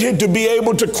ability to be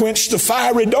able to quench the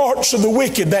fiery darts of the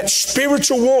wicked, that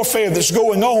spiritual warfare that's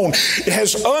going on. It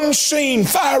has unseen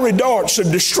fiery darts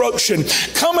of destruction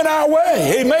coming our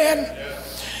way. Amen.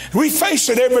 We face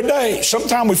it every day.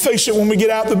 Sometimes we face it when we get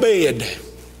out of the bed.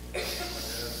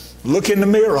 Look in the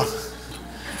mirror.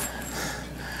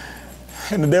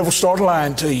 And the devil starts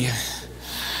lying to you.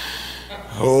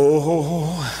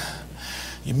 Oh,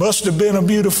 you must have been a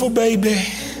beautiful baby.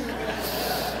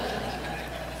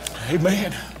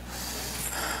 Amen.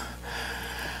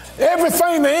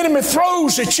 Everything the enemy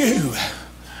throws at you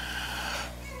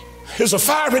is a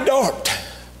fiery dart.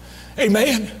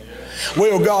 Amen.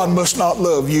 Well, God must not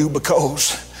love you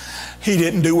because he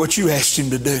didn't do what you asked him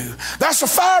to do. That's a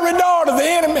fiery dart of the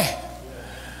enemy.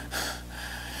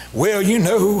 Well, you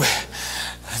know,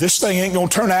 this thing ain't going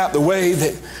to turn out the way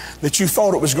that you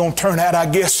thought it was going to turn out. I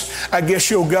guess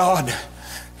your God,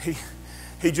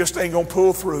 He just ain't going to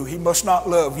pull through. He must not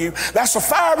love you. That's a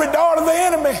fiery dart of the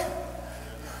enemy.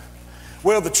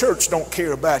 Well, the church don't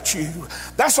care about you.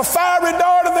 That's a fiery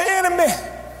dart of the enemy.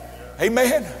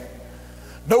 Amen.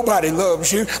 Nobody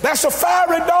loves you. That's a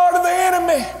fiery dart of the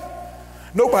enemy.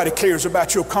 Nobody cares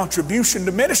about your contribution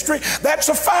to ministry. That's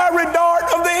a fiery dart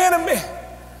of the enemy.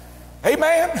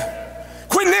 Amen.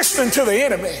 Quit listening to the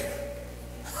enemy.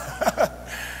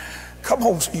 Come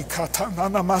on,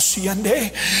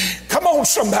 come on,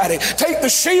 somebody. Take the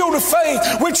shield of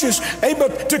faith, which is able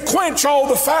to quench all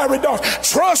the fiery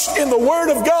darts. Trust in the Word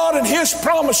of God and His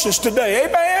promises today.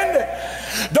 Amen.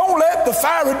 Don't let the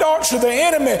fiery darts of the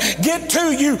enemy get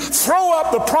to you. Throw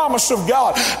up the promise of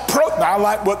God. I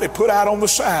like what they put out on the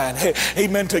sign.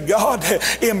 Amen to God.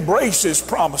 Embrace His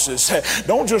promises.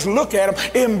 Don't just look at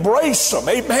them. Embrace them.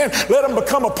 Amen. Let them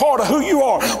become a part of who you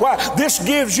are. Why? This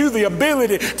gives you the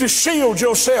ability to shield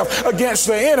yourself against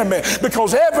the enemy.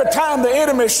 Because every time the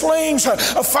enemy slings a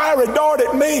fiery dart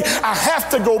at me, I have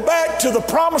to go back to the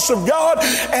promise of God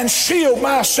and shield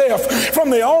myself from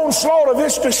the onslaught of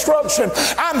this destruction.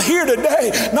 I'm here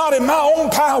today, not in my own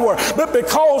power, but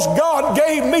because God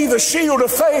gave me the shield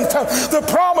of faith, the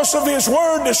promise of His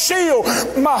Word to shield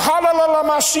the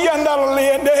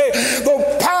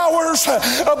powers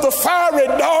of the fiery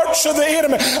darts of the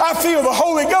enemy. I feel the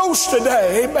Holy Ghost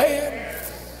today. Amen.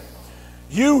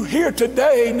 You here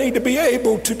today need to be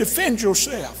able to defend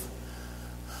yourself.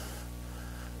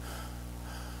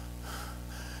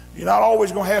 You're not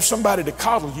always going to have somebody to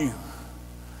coddle you.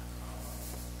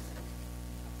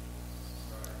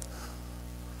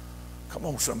 Come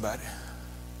on, somebody.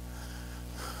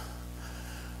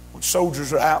 When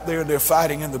soldiers are out there and they're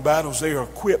fighting in the battles, they are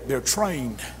equipped, they're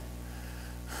trained.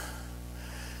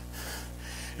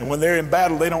 And when they're in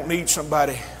battle, they don't need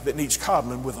somebody that needs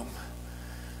coddling with them.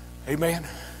 Amen.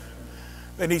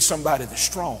 They need somebody that's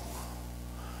strong.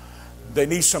 They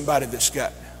need somebody that's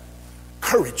got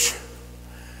courage.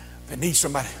 They need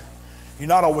somebody you're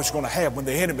not always going to have when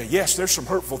the enemy. Yes, there's some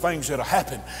hurtful things that'll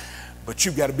happen, but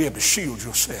you've got to be able to shield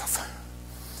yourself.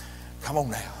 Come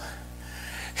on now.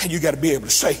 And you got to be able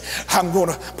to say, I'm going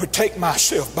to protect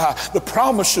myself by the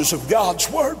promises of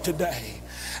God's Word today.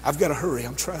 I've got to hurry.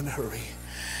 I'm trying to hurry.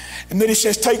 And then he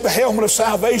says, take the helmet of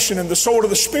salvation and the sword of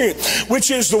the Spirit, which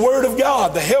is the Word of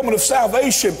God. The helmet of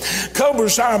salvation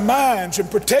covers our minds and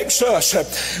protects us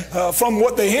from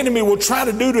what the enemy will try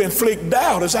to do to inflict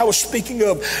doubt, as I was speaking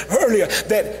of earlier,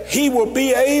 that he will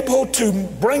be able to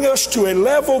bring us to a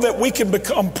level that we can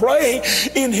become prey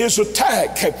in his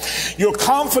attack. Your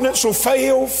confidence will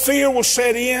fail, fear will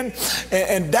set in,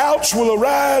 and doubts will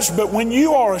arise. But when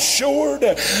you are assured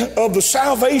of the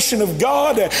salvation of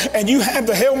God and you have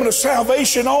the helmet of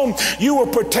salvation on, you will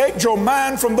protect your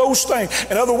mind from those things.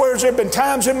 In other words, there have been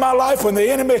times in my life when the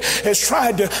enemy has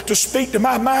tried to speak to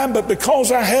my mind, but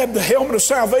because I had the helmet of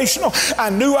salvation on, I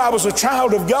knew I was a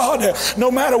child of God.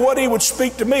 No matter what he would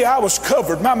speak to me, I was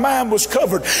covered. My mind was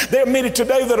covered. There are many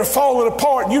today that are falling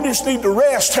apart. You just need to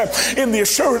rest in the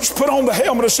assurance. Put on the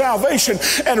helmet of salvation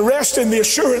and rest in the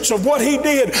assurance of what he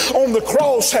did on the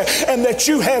cross, and that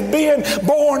you have been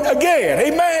born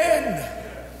again. Amen.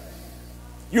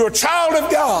 You're a child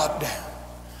of God.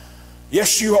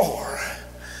 Yes, you are.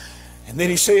 And then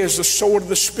he says the sword of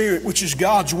the Spirit, which is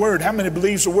God's word. How many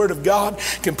believes the word of God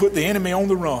can put the enemy on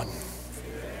the run?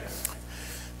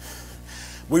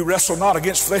 We wrestle not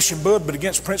against flesh and blood, but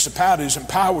against principalities and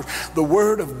powers. The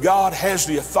word of God has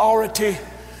the authority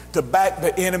to back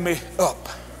the enemy up.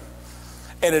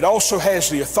 And it also has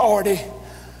the authority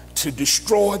to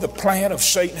destroy the plan of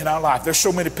Satan in our life. There's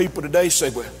so many people today say,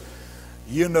 well,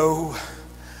 you know,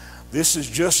 this is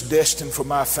just destined for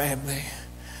my family.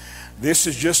 This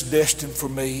is just destined for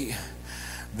me.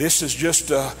 This is just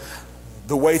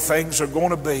the way things are going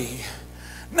to be.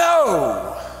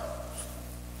 No,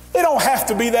 it don't have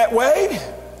to be that way.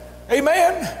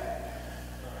 Amen.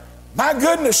 My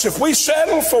goodness, if we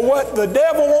settle for what the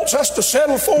devil wants us to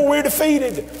settle for, we're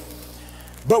defeated.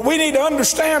 But we need to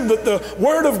understand that the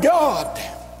Word of God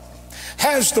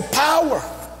has the power.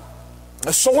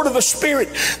 The sword of the Spirit,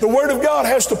 the Word of God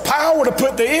has the power to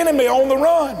put the enemy on the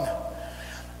run.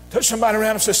 Touch somebody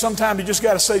around and say, sometimes you just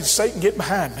got to say, Satan, get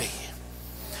behind me.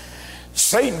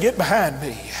 Satan, get behind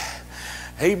me.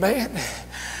 Amen.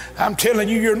 I'm telling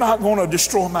you, you're not going to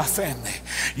destroy my family.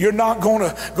 You're not going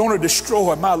to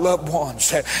destroy my loved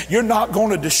ones. You're not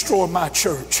going to destroy my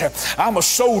church. I'm a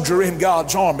soldier in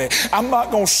God's army. I'm not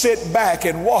going to sit back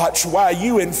and watch while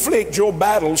you inflict your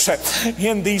battles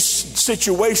in these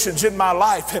situations in my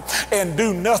life and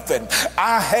do nothing.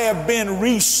 I have been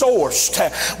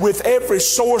resourced with every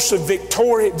source of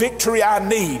victory I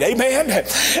need. Amen.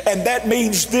 And that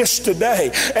means this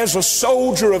today. As a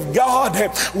soldier of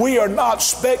God, we are not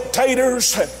spectators.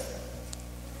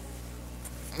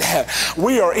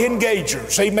 We are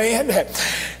engagers. Amen.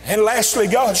 And lastly,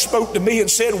 God spoke to me and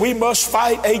said, we must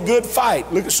fight a good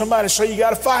fight. Look at somebody and say, you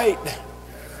got to fight.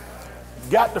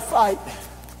 You got to fight.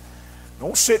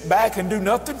 Don't sit back and do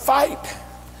nothing. Fight.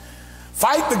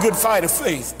 Fight the good fight of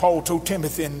faith. Paul told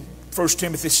Timothy in 1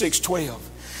 Timothy 6:12.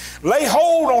 Lay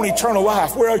hold on eternal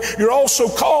life, where you're also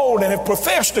called and have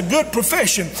professed a good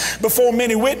profession before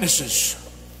many witnesses.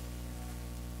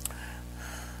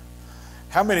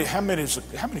 How many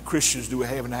Christians do we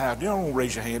have in the house? Don't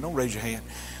raise your hand. Don't raise your hand.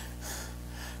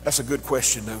 That's a good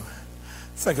question, though.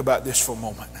 Think about this for a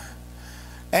moment.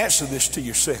 Answer this to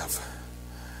yourself.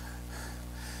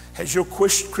 Has your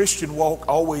Christian walk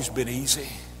always been easy?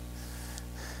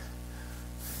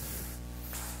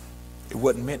 It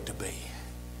wasn't meant to be.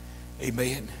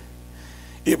 Amen.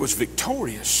 It was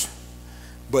victorious,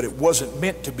 but it wasn't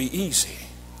meant to be easy.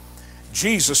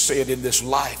 Jesus said, in this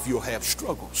life you'll have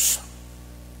struggles.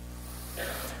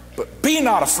 But be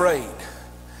not afraid.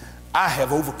 I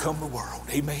have overcome the world.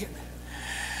 Amen.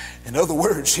 In other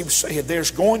words, he was saying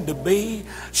there's going to be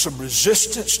some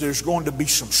resistance. There's going to be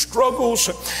some struggles.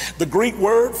 The Greek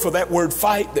word for that word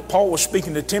fight that Paul was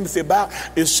speaking to Timothy about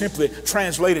is simply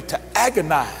translated to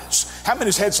agonize. How many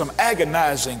has had some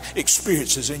agonizing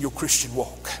experiences in your Christian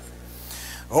walk?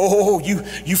 Oh,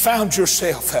 you found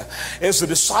yourself, as the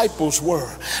disciples were,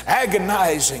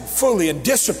 agonizing fully and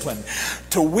disciplined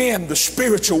to win the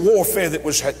spiritual warfare that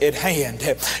was at hand.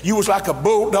 You was like a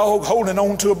bulldog holding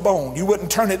on to a bone. You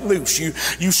wouldn't turn it loose.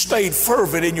 You stayed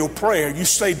fervent in your prayer. You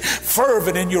stayed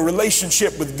fervent in your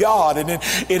relationship with God and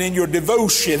in your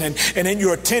devotion and in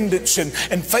your attendance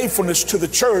and faithfulness to the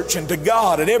church and to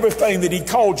God and everything that He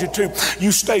called you to.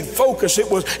 You stayed focused.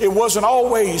 It wasn't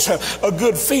always a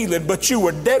good feeling, but you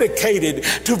were dedicated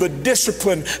to the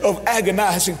discipline of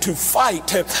agonizing to fight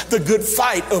the good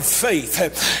fight of faith.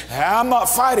 I'm not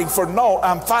fighting for naught.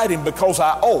 I'm fighting because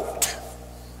I ought.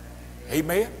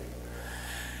 Amen.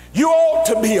 You ought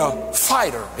to be a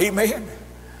fighter. Amen.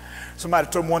 Somebody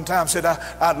told me one time, said,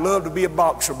 I'd love to be a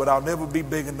boxer, but I'll never be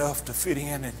big enough to fit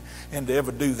in and to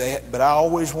ever do that. But I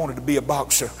always wanted to be a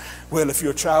boxer. Well, if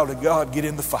you're a child of God, get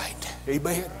in the fight.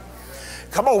 Amen.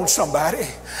 Come on, somebody.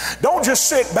 Don't just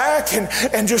sit back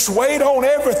and just wait on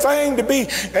everything to be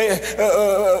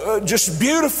just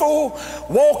beautiful.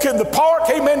 Walk in the park.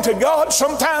 Amen to God.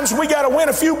 Sometimes we got to win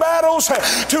a few battles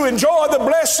to enjoy the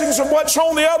blessings of what's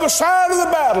on the other side of the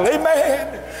battle.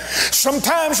 Amen.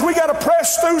 Sometimes we got to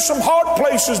press through some hard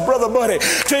places, Brother Buddy,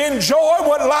 to enjoy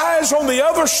what lies on the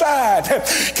other side.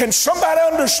 Can somebody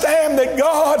understand that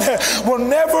God will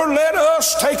never let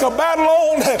us take a battle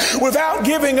on without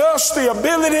giving us the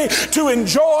ability to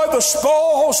enjoy the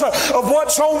spoils of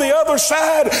what's on the other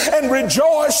side and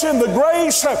rejoice in the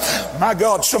grace? My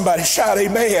God, somebody shout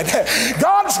amen.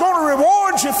 God's going to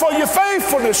reward you for your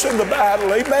faithfulness in the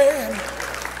battle. Amen.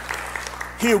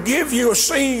 He'll give you a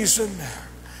season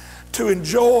to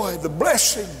enjoy the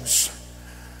blessings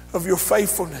of your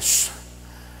faithfulness.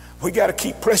 We got to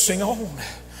keep pressing on.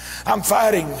 I'm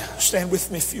fighting. Stand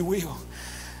with me if you will.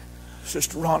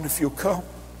 Sister Rhonda, if you'll come.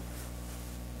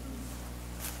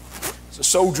 As a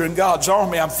soldier in God's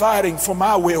army, I'm fighting for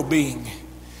my well-being.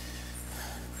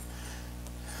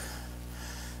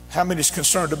 How many is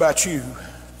concerned about you?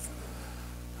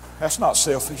 That's not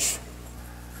selfish.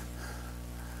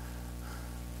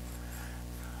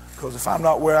 Because if I'm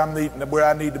not where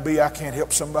I need to be, I can't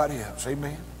help somebody else.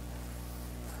 Amen.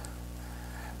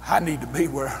 I need to be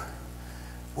where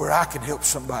I can help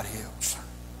somebody else.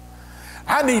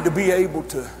 I need to be able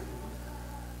to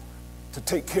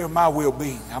take care of my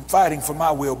well-being. I'm fighting for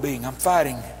my well-being. I'm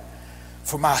fighting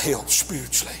for my health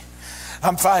spiritually.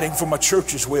 I'm fighting for my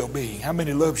church's well-being. How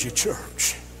many loves your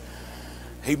church?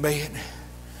 Amen.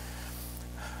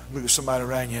 Look at somebody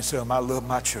around you and tell them, I love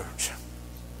my church.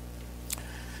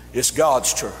 It's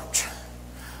God's church.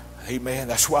 Amen.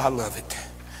 That's why I love it.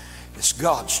 It's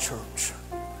God's church.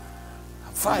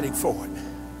 I'm fighting for it.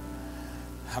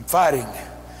 I'm fighting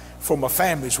for my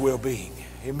family's well-being.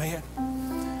 Amen.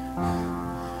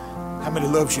 How many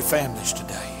loves your families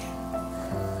today?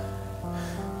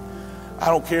 I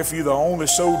don't care if you're the only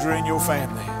soldier in your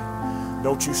family.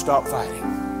 Don't you stop fighting.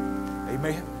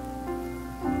 Amen.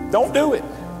 Don't do it.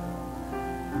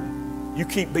 You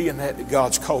keep being that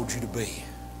God's called you to be.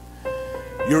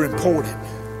 You're important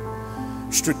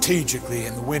strategically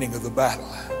in the winning of the battle.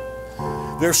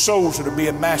 There's souls that are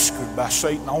being massacred by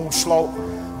Satan, onslaught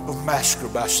of massacre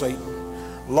by Satan,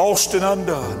 lost and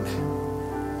undone.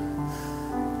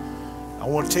 I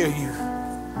want to tell you,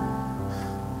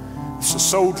 it's the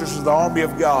soldiers of the army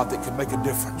of God that can make a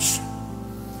difference.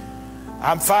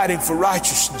 I'm fighting for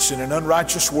righteousness in an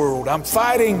unrighteous world. I'm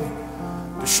fighting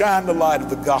to shine the light of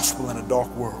the gospel in a dark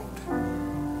world.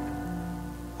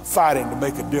 I'm fighting to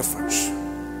make a difference.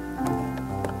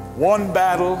 One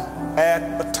battle at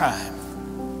a time.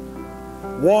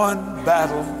 One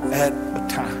battle at a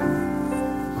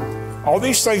time. Are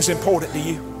these things important to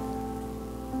you?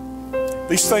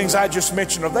 These things I just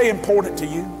mentioned, are they important to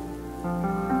you?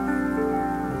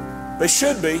 They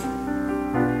should be.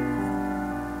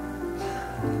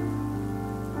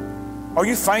 Are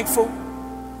you thankful?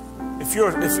 If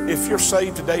you're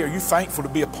saved today, are you thankful to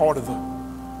be a part of the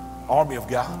army of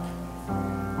God?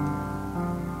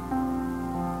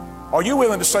 Are you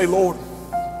willing to say, Lord,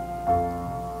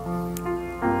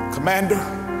 Commander,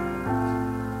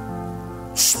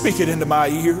 speak it into my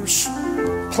ears,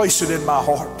 place it in my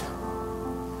heart,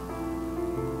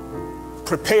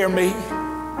 prepare me,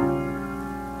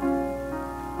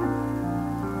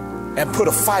 and put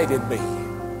a fight in me.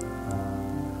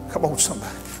 Come on,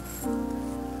 somebody.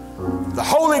 The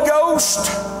Holy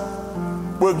Ghost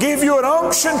will give you an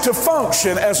unction to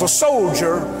function as a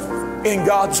soldier in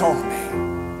God's army.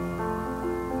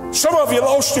 Some of you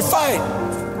lost your fight.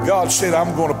 God said,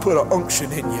 I'm going to put an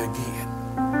unction in you again.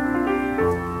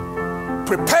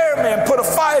 Prepare me and put a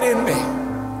fight in me.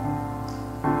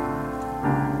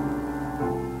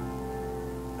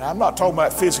 Now, I'm not talking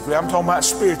about physically. I'm talking about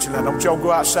spiritually. I don't y'all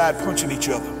go outside punching each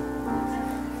other.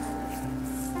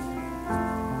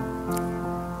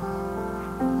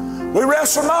 We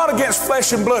wrestle not against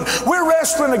flesh and blood. We're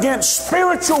wrestling against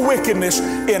spiritual wickedness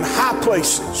in high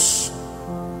places.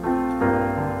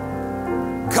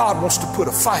 God wants to put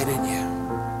a fight in you.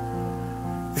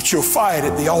 That you'll fight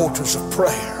at the altars of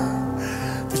prayer.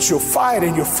 That you'll fight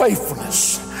in your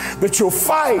faithfulness. That you'll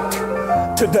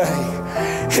fight today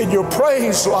in your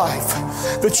praise life.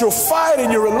 That you'll fight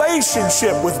in your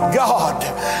relationship with God.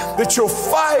 That you'll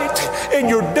fight in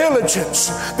your diligence.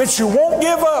 That you won't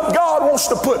give up. God wants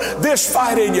to put this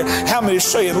fight in you. How many are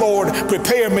saying, Lord,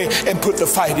 prepare me and put the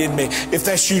fight in me? If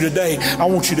that's you today, I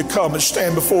want you to come and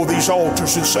stand before these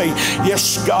altars and say,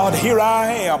 yes, God, here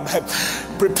I am.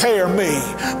 Prepare me.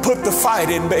 Put the fight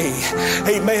in me.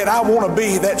 Amen. I want to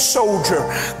be that soldier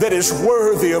that is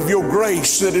worthy of your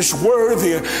grace, that is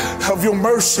worthy of your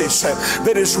mercies,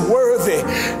 that is worthy,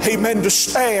 amen, to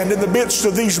stand in the midst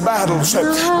of these battles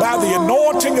by the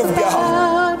anointing of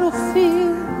God.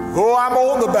 Oh, I'm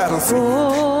on the battlefield.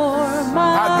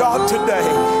 My God, today,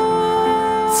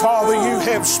 Father, you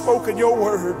have spoken your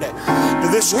word to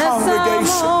this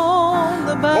congregation.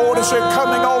 Lord, as they're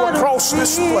coming all across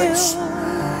this place,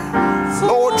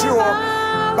 Lord, you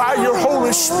are, by your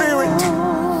Holy Spirit,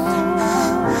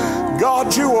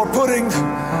 God, you are putting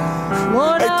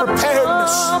a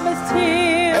preparedness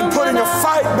and putting a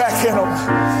fight back in them.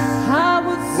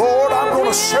 Lord, I'm going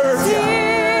to serve you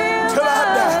till I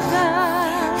die.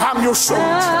 I'm your soldier.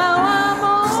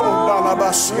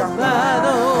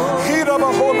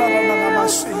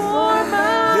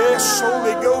 Yes,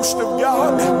 Holy Ghost of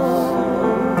God,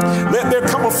 let there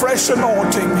come a fresh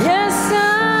anointing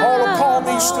all upon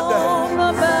these today.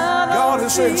 God,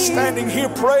 as they're standing here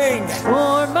praying,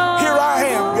 here I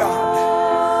am, God.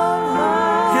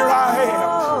 Here I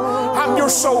am. I'm your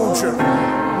soldier.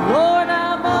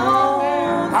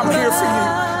 I'm here for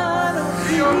you.